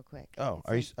vape real quick. Oh,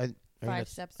 it's are you? 5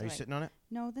 steps away. Are you sitting on it?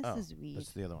 No, this is weed.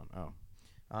 That's the other one. Oh.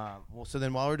 Well, so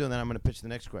then while we're doing that, I'm going to pitch the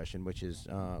next question, which is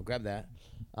grab that.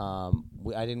 I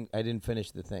didn't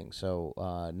finish the thing. So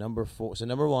number 4. So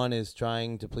number 1 is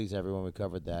trying to please everyone. We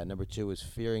covered that. Number 2 is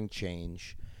fearing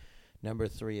change. Number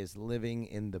 3 is living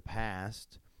in the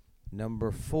past.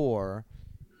 Number 4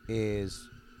 is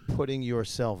putting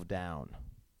yourself down.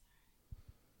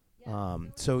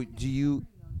 So do you?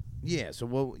 Yeah.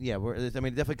 So it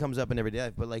definitely comes up in everyday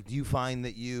life. But like, do you find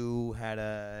that you had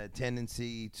a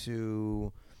tendency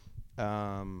to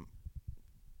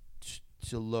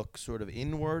look sort of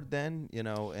inward then,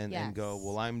 and go,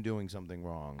 well, I'm doing something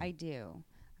wrong? I do.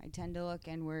 I tend to look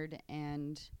inward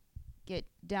and get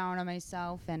down on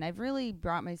myself, and I've really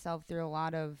brought myself through a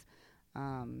lot of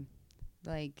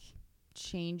like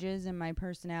changes in my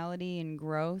personality and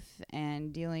growth,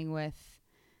 and dealing with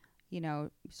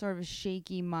sort of a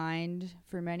shaky mind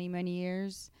for many, many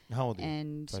years. How old are you?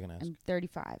 And if I can ask? I'm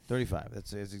 35. 35.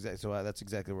 That's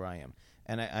exactly where I am,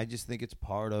 and I just think it's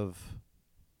part of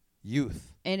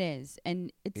youth. It is,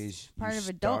 and it's part of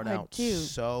Start adulthood too.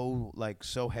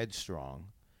 So headstrong,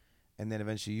 and then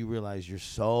eventually you realize you're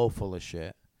so full of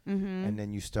shit. Mm-hmm. And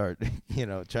then you start,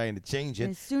 trying to change it.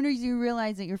 And as soon as you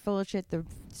realize that you're full of shit, the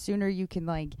sooner you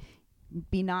can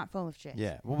be not full of shit.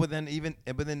 Yeah. Well,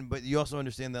 but you also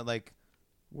understand that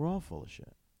we're all full of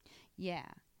shit. Yeah.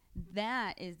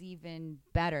 That is even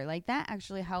better. Like, that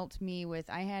actually helped me with,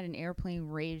 I had an airplane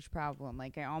rage problem.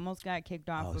 Like, I almost got kicked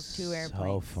off of 2 airplanes.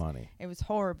 So funny. It was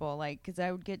horrible. Like, because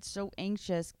I would get so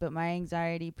anxious, but my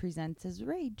anxiety presents as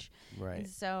rage. Right. And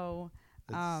so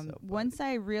once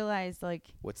I realized,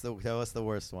 tell us the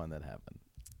worst one that happened.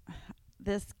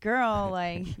 This girl,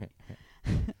 I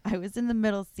was in the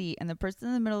middle seat, and the person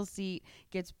in the middle seat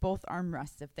gets both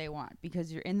armrests if they want,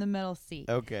 because you're in the middle seat.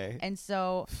 Okay. And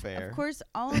so, fair. Of course,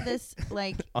 all of this,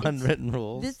 unwritten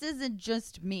rules. This isn't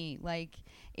just me.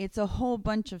 It's a whole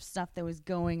bunch of stuff that was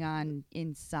going on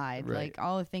inside. Right.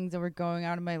 All the things that were going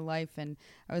on in my life, and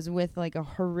I was with, a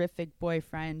horrific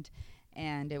boyfriend,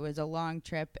 and it was a long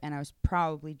trip, and I was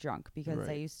probably drunk because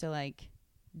I used to,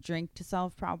 drink to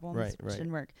solve problems, which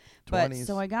didn't work. 20s. But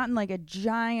so I got in a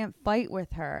giant fight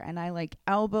with her, and I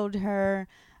elbowed her.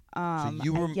 So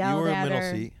you were in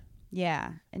middle seat.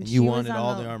 Yeah, and you wanted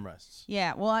all the armrests.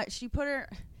 Yeah, well, she put her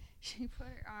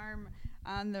arm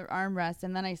on the armrest,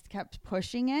 and then I kept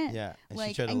pushing it. Yeah, and like,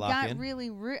 she tried to and lock got in. really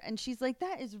rude. And she's like,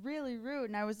 "That is really rude."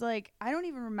 And I was like, I don't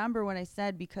even remember what I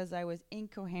said because I was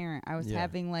incoherent. I was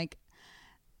having like,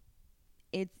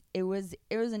 it was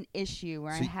an issue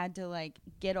where I had to like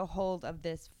get a hold of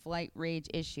this flight rage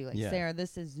issue. Like, Sarah,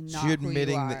 this is not you're who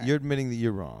admitting you are. that you're admitting that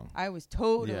you're wrong. I was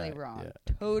totally wrong.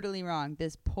 Yeah. Totally wrong.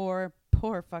 This poor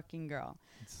fucking girl.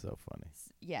 It's so funny.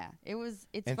 Yeah, it was.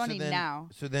 It's and funny now.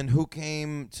 So then, who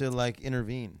came to like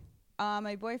intervene?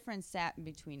 My boyfriend sat in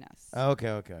between us. Oh,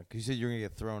 okay. Because you said you were gonna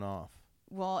get thrown off.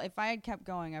 Well, if I had kept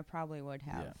going, I probably would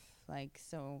have. Yeah. Like,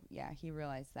 so yeah, he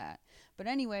realized that. But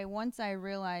anyway, once I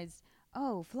realized,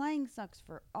 oh, flying sucks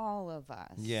for all of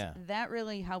us. Yeah. That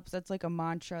really helps. That's like a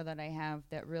mantra that I have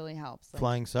that really helps. Like,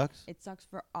 flying sucks? It sucks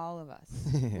for all of us.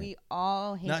 We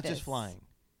all hate Not this. just flying.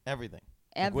 Everything.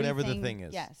 Like whatever the thing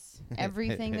is. Yes.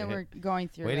 Everything that we're going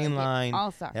through. Waiting in line. It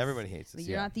all sucks. Everybody hates this.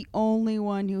 You're not the only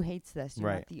one who hates this. You're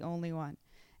Right. not the only one.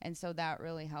 And so that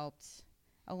really helped,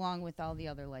 along with all the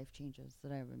other life changes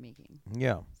that I've been making.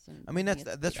 Yeah. So I mean,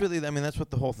 that's really, I mean, that's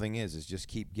what the whole thing is just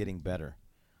keep getting better.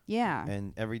 Yeah.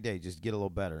 And every day, just get a little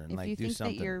better and if like you do think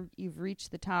something. that you've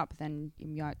reached the top, then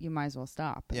you might as well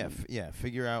stop. Yeah,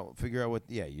 Figure out what.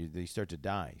 Yeah, you start to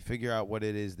die. Figure out what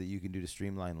it is that you can do to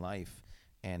streamline life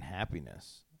and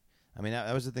happiness. I mean,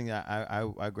 that was the thing that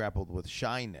I grappled with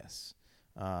shyness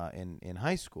in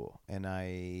high school, and I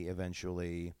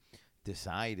eventually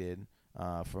decided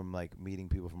from like meeting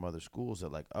people from other schools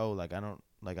that like, oh, like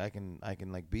I can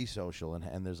like be social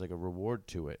and there's like a reward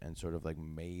to it, and sort of like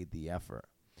made the effort.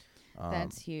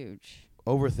 That's huge.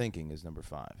 Overthinking is number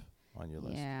 5 on your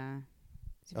list. Yeah.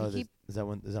 So is that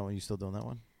one you still doing that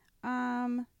one?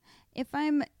 If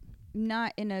I'm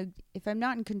not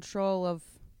in control of,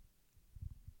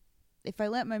 if I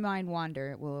let my mind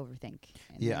wander, it will overthink.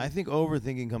 Yeah, I think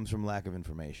overthinking comes from lack of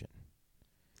information.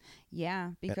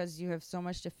 Yeah, because you have so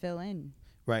much to fill in.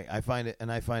 Right. I find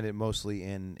it mostly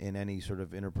in any sort of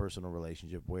interpersonal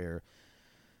relationship where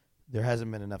there hasn't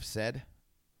been enough said.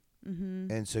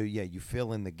 Mm-hmm. And so, yeah, you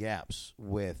fill in the gaps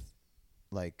with,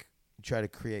 like, try to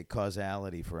create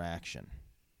causality for action.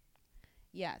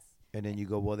 Yes. And then you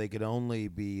go, well, they could only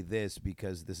be this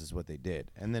because this is what they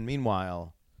did. And then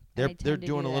meanwhile, they're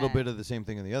doing a little bit of the same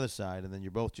thing on the other side, and then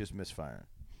you're both just misfiring.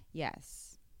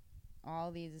 Yes. All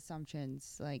these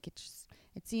assumptions, like, it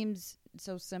seems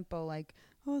so simple, like,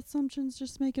 oh, assumptions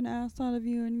just make an ass out of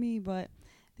you and me, but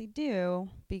they do,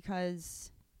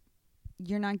 because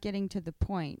you're not getting to the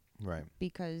point. Right.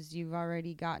 Because you've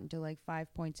already gotten to like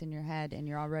 5 points in your head, and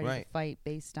you're all ready to fight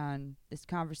based on this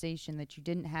conversation that you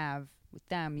didn't have with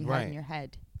them, you had in your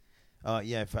head.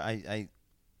 Yeah,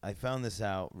 I found this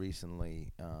out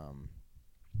recently.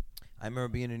 I remember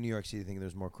being in New York City thinking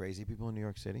there's more crazy people in New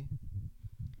York City.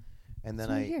 And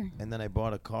then I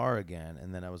bought a car again,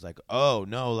 and then I was like, oh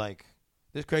no, like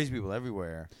there's crazy people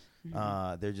everywhere.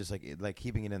 Mm-hmm. They're just like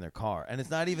keeping it in their car, and it's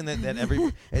not even that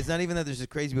it's not even that there's just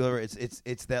crazy people everywhere.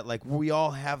 It's that like we all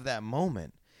have that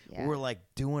moment where we're like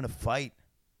doing a fight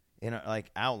like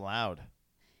out loud.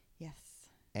 Yes.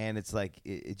 And it's like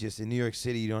it just in New York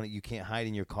City you can't hide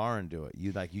in your car and do it.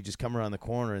 You just come around the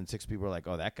corner and 6 people are like,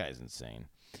 oh, that guy's insane,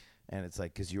 and it's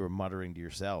like because you were muttering to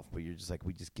yourself, but you're just like,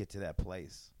 we just get to that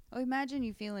place. Oh, imagine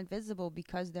you feel invisible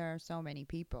because there are so many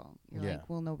people. You're like,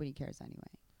 well, nobody cares anyway.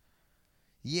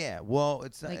 Yeah, well,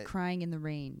 it's like crying in the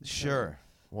rain. Sure.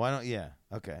 Why don't? Yeah.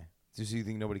 Okay. So you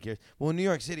think nobody cares? Well, in New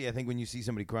York City, I think when you see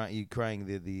somebody crying,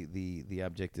 the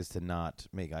object is to not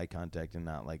make eye contact and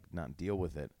not deal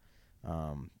with it.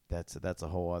 That's a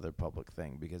whole other public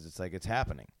thing because it's like it's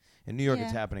happening in New York.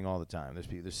 It's happening all the time.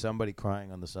 There's somebody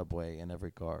crying on the subway in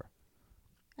every car.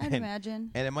 I'd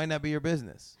imagine. And it might not be your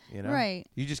business, you know? Right.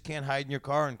 You just can't hide in your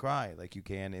car and cry like you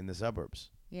can in the suburbs.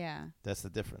 Yeah. That's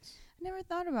the difference. I never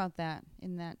thought about that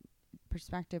in that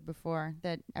perspective before,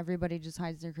 that everybody just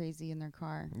hides their crazy in their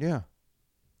car. Yeah.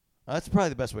 That's probably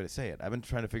the best way to say it. I've been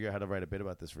trying to figure out how to write a bit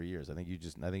about this for years. I think you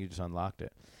just unlocked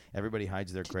it. Everybody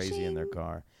hides their crazy in their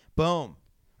car. Boom.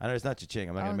 I know it's not cha-ching.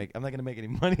 I'm not gonna make any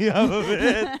money out of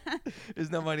it. There's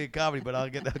no money in comedy, but I'll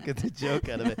get the joke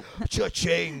out of it.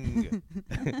 Cha-ching.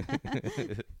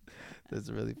 That's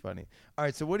really funny. All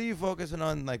right, so what are you focusing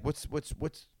on? Like, what's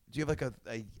do you have like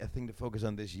a thing to focus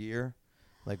on this year?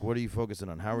 Like, what are you focusing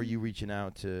on? How are you reaching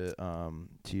out to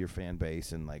your fan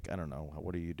base, and like, I don't know,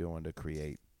 what are you doing to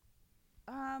create?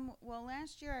 Well,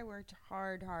 last year I worked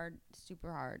hard,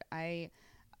 super hard. I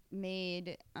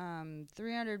made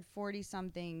 340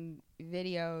 something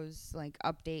videos, like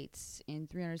updates in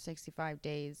 365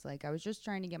 days. Like, I was just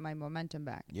trying to get my momentum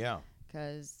back. Yeah.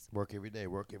 Because work every day.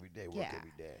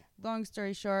 Long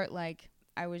story short, like,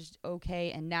 I was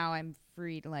okay, and now I'm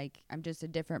free. Like, I'm just a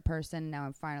different person. Now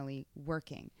I'm finally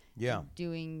working. Yeah.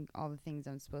 Doing all the things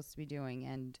I'm supposed to be doing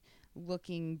and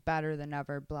looking better than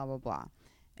ever, blah, blah, blah.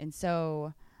 And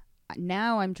so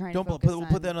now I'm trying to focus on...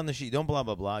 Put that on the sheet. Don't blah,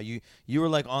 blah, blah. You were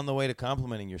like on the way to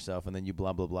complimenting yourself, and then you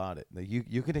blah, blah, blah'd it. Like,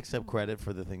 you can accept credit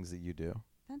for the things that you do.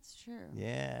 That's true.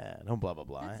 Yeah. Don't blah, blah,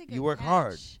 blah. You work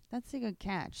hard. That's a good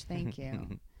catch. Thank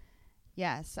you.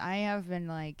 Yes, I have been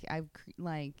I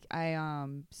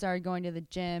started going to the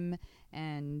gym,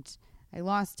 and I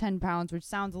lost 10 pounds, which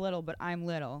sounds little, but I'm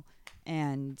little.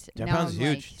 And 10 now pounds is I'm,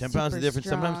 huge. 10 pounds is the difference.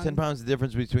 Sometimes 10 pounds is the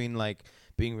difference between like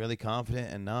being really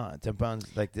confident and not. 10 pounds,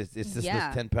 like this, it's just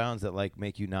this 10 pounds that like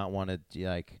make you not want to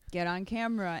like get on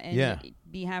camera and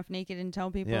be half naked and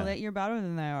tell people that you're better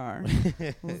than they are.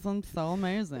 This sounds so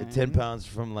amazing. 10 pounds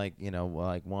from like,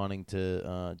 like wanting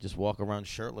to just walk around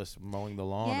shirtless mowing the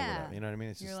lawn or whatever. You know what I mean?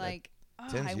 It's you're just like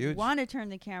I want to turn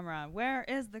the camera on. Where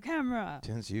is the camera?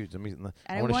 10's huge.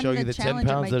 I want to show you the 10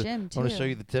 pounds. I want to show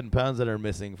you the 10 pounds that are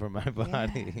missing from my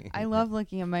body. I love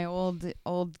looking at my old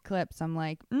clips. I'm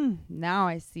like, now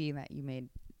I see that you made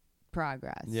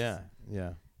progress. Yeah.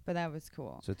 But that was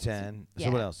cool. So 10.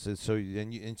 So what else?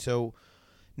 So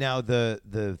now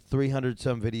the 300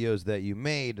 some videos that you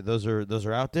made, those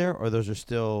are out there, or those are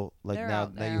still like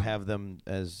now you have them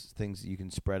as things that you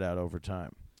can spread out over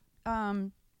time.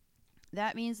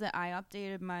 That means that I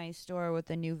updated my store with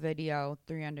a new video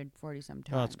 340 some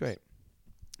times. Oh, that's great.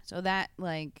 So that,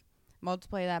 like,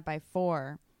 multiply that by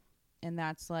 4, and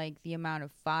that's, like, the amount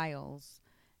of files.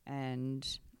 And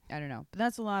I don't know. But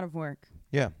that's a lot of work.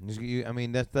 Yeah. I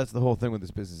mean, that's the whole thing with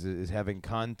this business is having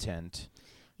content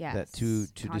that to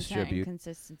distribute. And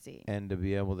consistency. And to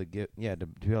be able to get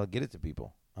it to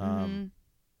people.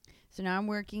 So now I'm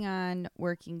working on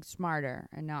working smarter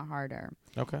and not harder.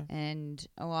 Okay. And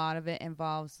a lot of it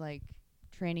involves like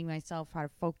training myself how to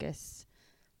focus.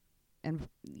 And,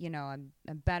 I'm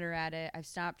better at it. I've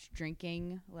stopped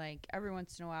drinking like every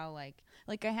once in a while,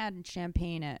 like I had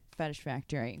champagne at Fetish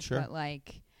Factory. Sure. But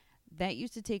like that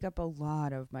used to take up a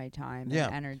lot of my time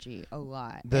and energy, a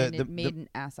lot. And it made an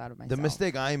ass out of myself. The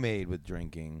mistake I made with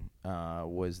drinking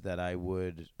was that I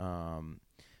would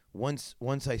once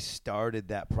I started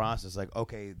that process, like,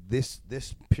 okay, this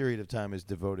period of time is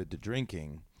devoted to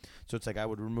drinking. So it's like I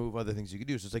would remove other things you could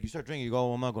do. So it's like you start drinking, you go,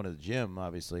 well, I'm not going to the gym,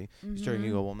 obviously. You start drinking,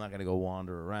 you go, well, I'm not going to go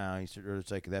wander around. Or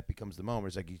it's like that becomes the moment.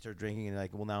 It's like you start drinking and you're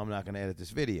like, well, now I'm not going to edit this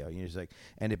video. You're just like,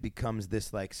 and it becomes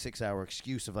this like 6-hour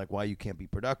excuse of like why you can't be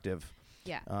productive.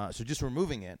 Yeah. So just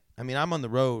removing it. I mean, I'm on the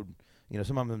road.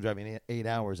 Sometimes I'm driving 8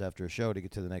 hours after a show to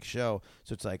get to the next show.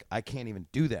 So it's like I can't even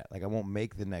do that. Like I won't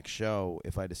make the next show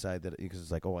if I decide that, because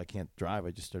it's like, oh, I can't drive.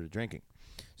 I just started drinking.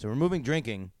 So removing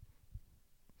drinking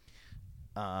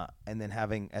and then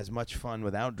having as much fun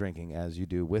without drinking as you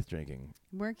do with drinking.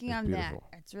 Working on beautiful.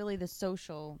 That. It's really the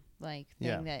social thing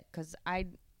that, because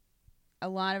a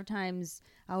lot of times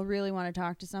I'll really want to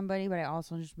talk to somebody, but I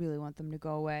also just really want them to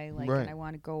go away. And I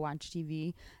want to go watch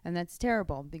TV. And that's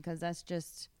terrible because that's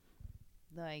just...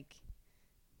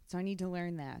 so I need to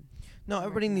learn that. No,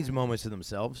 everybody needs moments to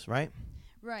themselves, right?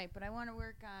 Right, but I want to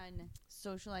work on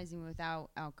socializing without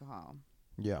alcohol.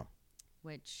 Yeah.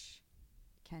 Which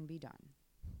can be done.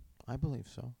 I believe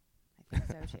so. I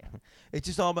think so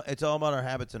too. It's all about our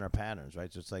habits and our patterns,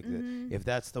 right? So it's like if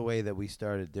that's the way that we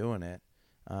started doing it,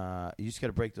 you just got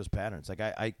to break those patterns. Like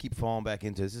I keep falling back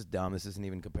into, this is dumb, this isn't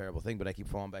even a comparable thing, but I keep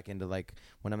falling back into like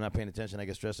when I'm not paying attention, I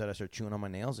get stressed out, I start chewing on my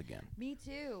nails again. Me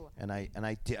too. And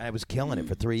I was killing it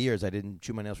for 3 years. I didn't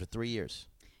chew my nails for 3 years.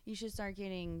 You should start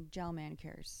getting gel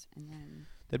manicures and then.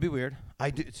 That'd be weird. I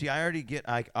do. See, I already get.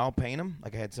 I'll paint them.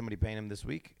 Like I had somebody paint them this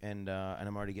week, and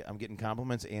I'm getting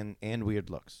compliments and weird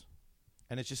looks,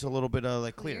 and it's just a little bit of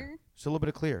like clear. Just a little bit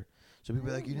of clear. So people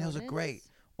be like, your nails look great.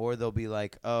 Or they'll be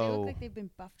like, oh. They look like they've been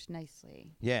buffed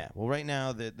nicely. Yeah. Well, right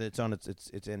now it's on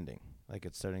it's ending. Like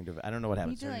it's starting to. I don't know what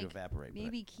happened. It's starting to evaporate.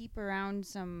 Maybe keep around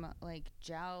some like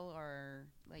gel or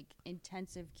like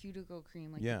intensive cuticle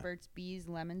cream, like the Burt's Bees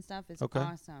lemon stuff is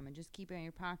awesome, and just keep it in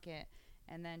your pocket,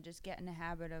 and then just get in the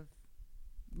habit of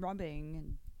rubbing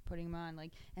and putting them on,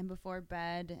 like, and before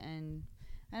bed, and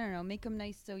I don't know, make them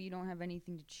nice so you don't have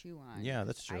anything to chew on. Yeah,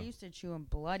 that's true. I used to chew them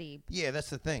bloody. Yeah, that's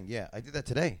the thing. Yeah, I did that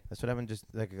today. That's what happened just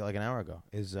like an hour ago.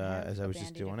 As I was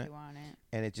just doing it,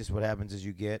 and it just what happens is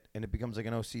you get, and it becomes like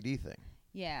an OCD thing.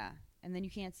 Yeah, and then you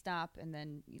can't stop, and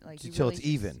then like until it's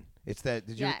even. It's that.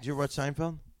 Did you watch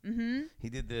Seinfeld? Mm-hmm. He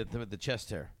did the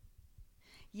chest hair.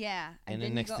 Yeah, and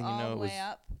then next thing you know,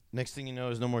 next thing you know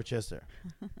is no more chest hair.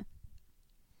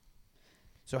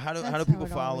 So how do people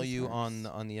follow you on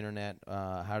the internet?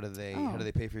 How do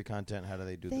they pay for your content? How do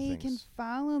they do the things? They can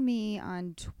follow me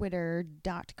on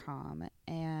Twitter.com,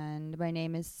 and my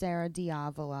name is Sarah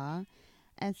Diavola,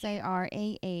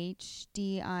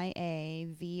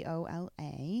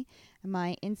 SarahDiavola.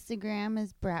 My Instagram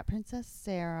is Brat Princess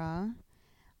Sarah.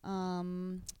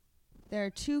 There are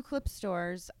 2 clip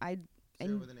stores. Sarah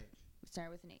with an H. Sarah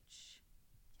with an H.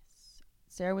 Yes.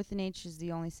 Sarah with an H is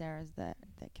the only Sarahs that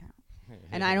count.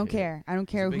 And I don't care. I don't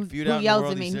care who yells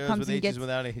at me. Who comes and gets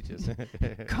without H's.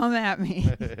 Come at me.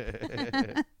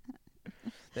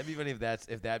 That'd be funny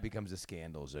if that becomes a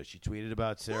scandal. So she tweeted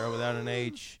about Sarah without an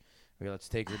H. Okay, let's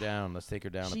take her down. Let's take her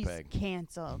down She's a peg.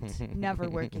 canceled. Never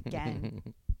work again.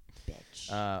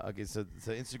 Bitch. Okay, so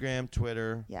Instagram,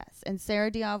 Twitter. Yes, and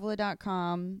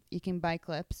SarahDiavola.com. You can buy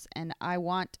clips, and I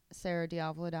want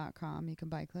SarahDiavola.com. You can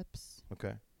buy clips.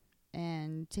 Okay.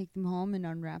 And take them home and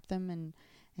unwrap them and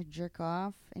jerk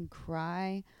off and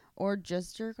cry, or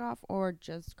just jerk off, or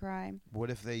just cry.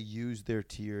 What if they use their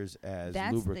tears as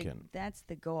lubricant? That's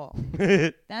the goal.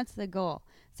 That's the goal.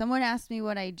 Someone asked me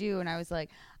what I do, and I was like,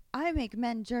 I make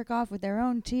men jerk off with their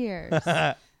own tears.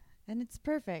 And it's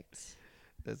perfect.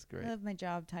 That's great. I love my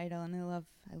job title, and I love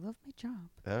my job.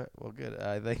 Well, good.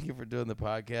 Thank you for doing the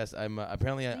podcast. I'm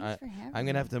apparently I'm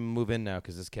gonna have to move in now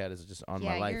because this cat is just on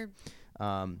my life.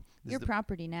 Your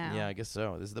property now. Yeah, I guess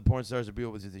so. This is the Porn Stars of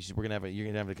People. You're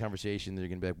gonna have a conversation. You're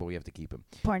gonna be like, but we have to keep him.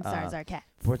 Porn stars are cats.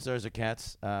 Porn Stars are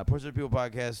cats. Porn Stars of People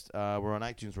podcast. We're on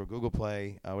iTunes. We're on Google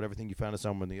Play. Whatever thing you found us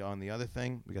on the other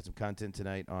thing. We got some content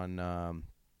tonight on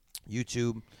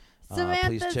YouTube. Samantha's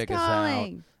please check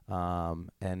calling. us out.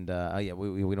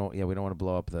 We don't want to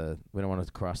blow up we don't want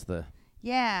to cross the.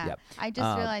 Yeah, yep. I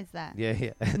just realized that. Yeah.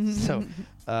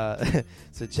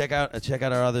 So check out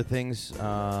our other things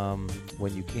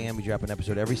when you can. We drop an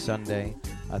episode every Sunday.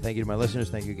 Thank you to my listeners.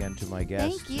 Thank you again to my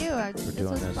guests. Thank you for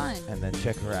doing this. Fun. And then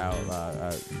check her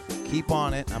out. Keep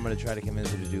on it. I'm going to try to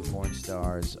convince her to do Porn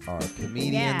Stars are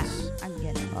comedians. Yeah, I'm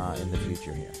getting in the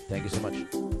future here. Thank you so much.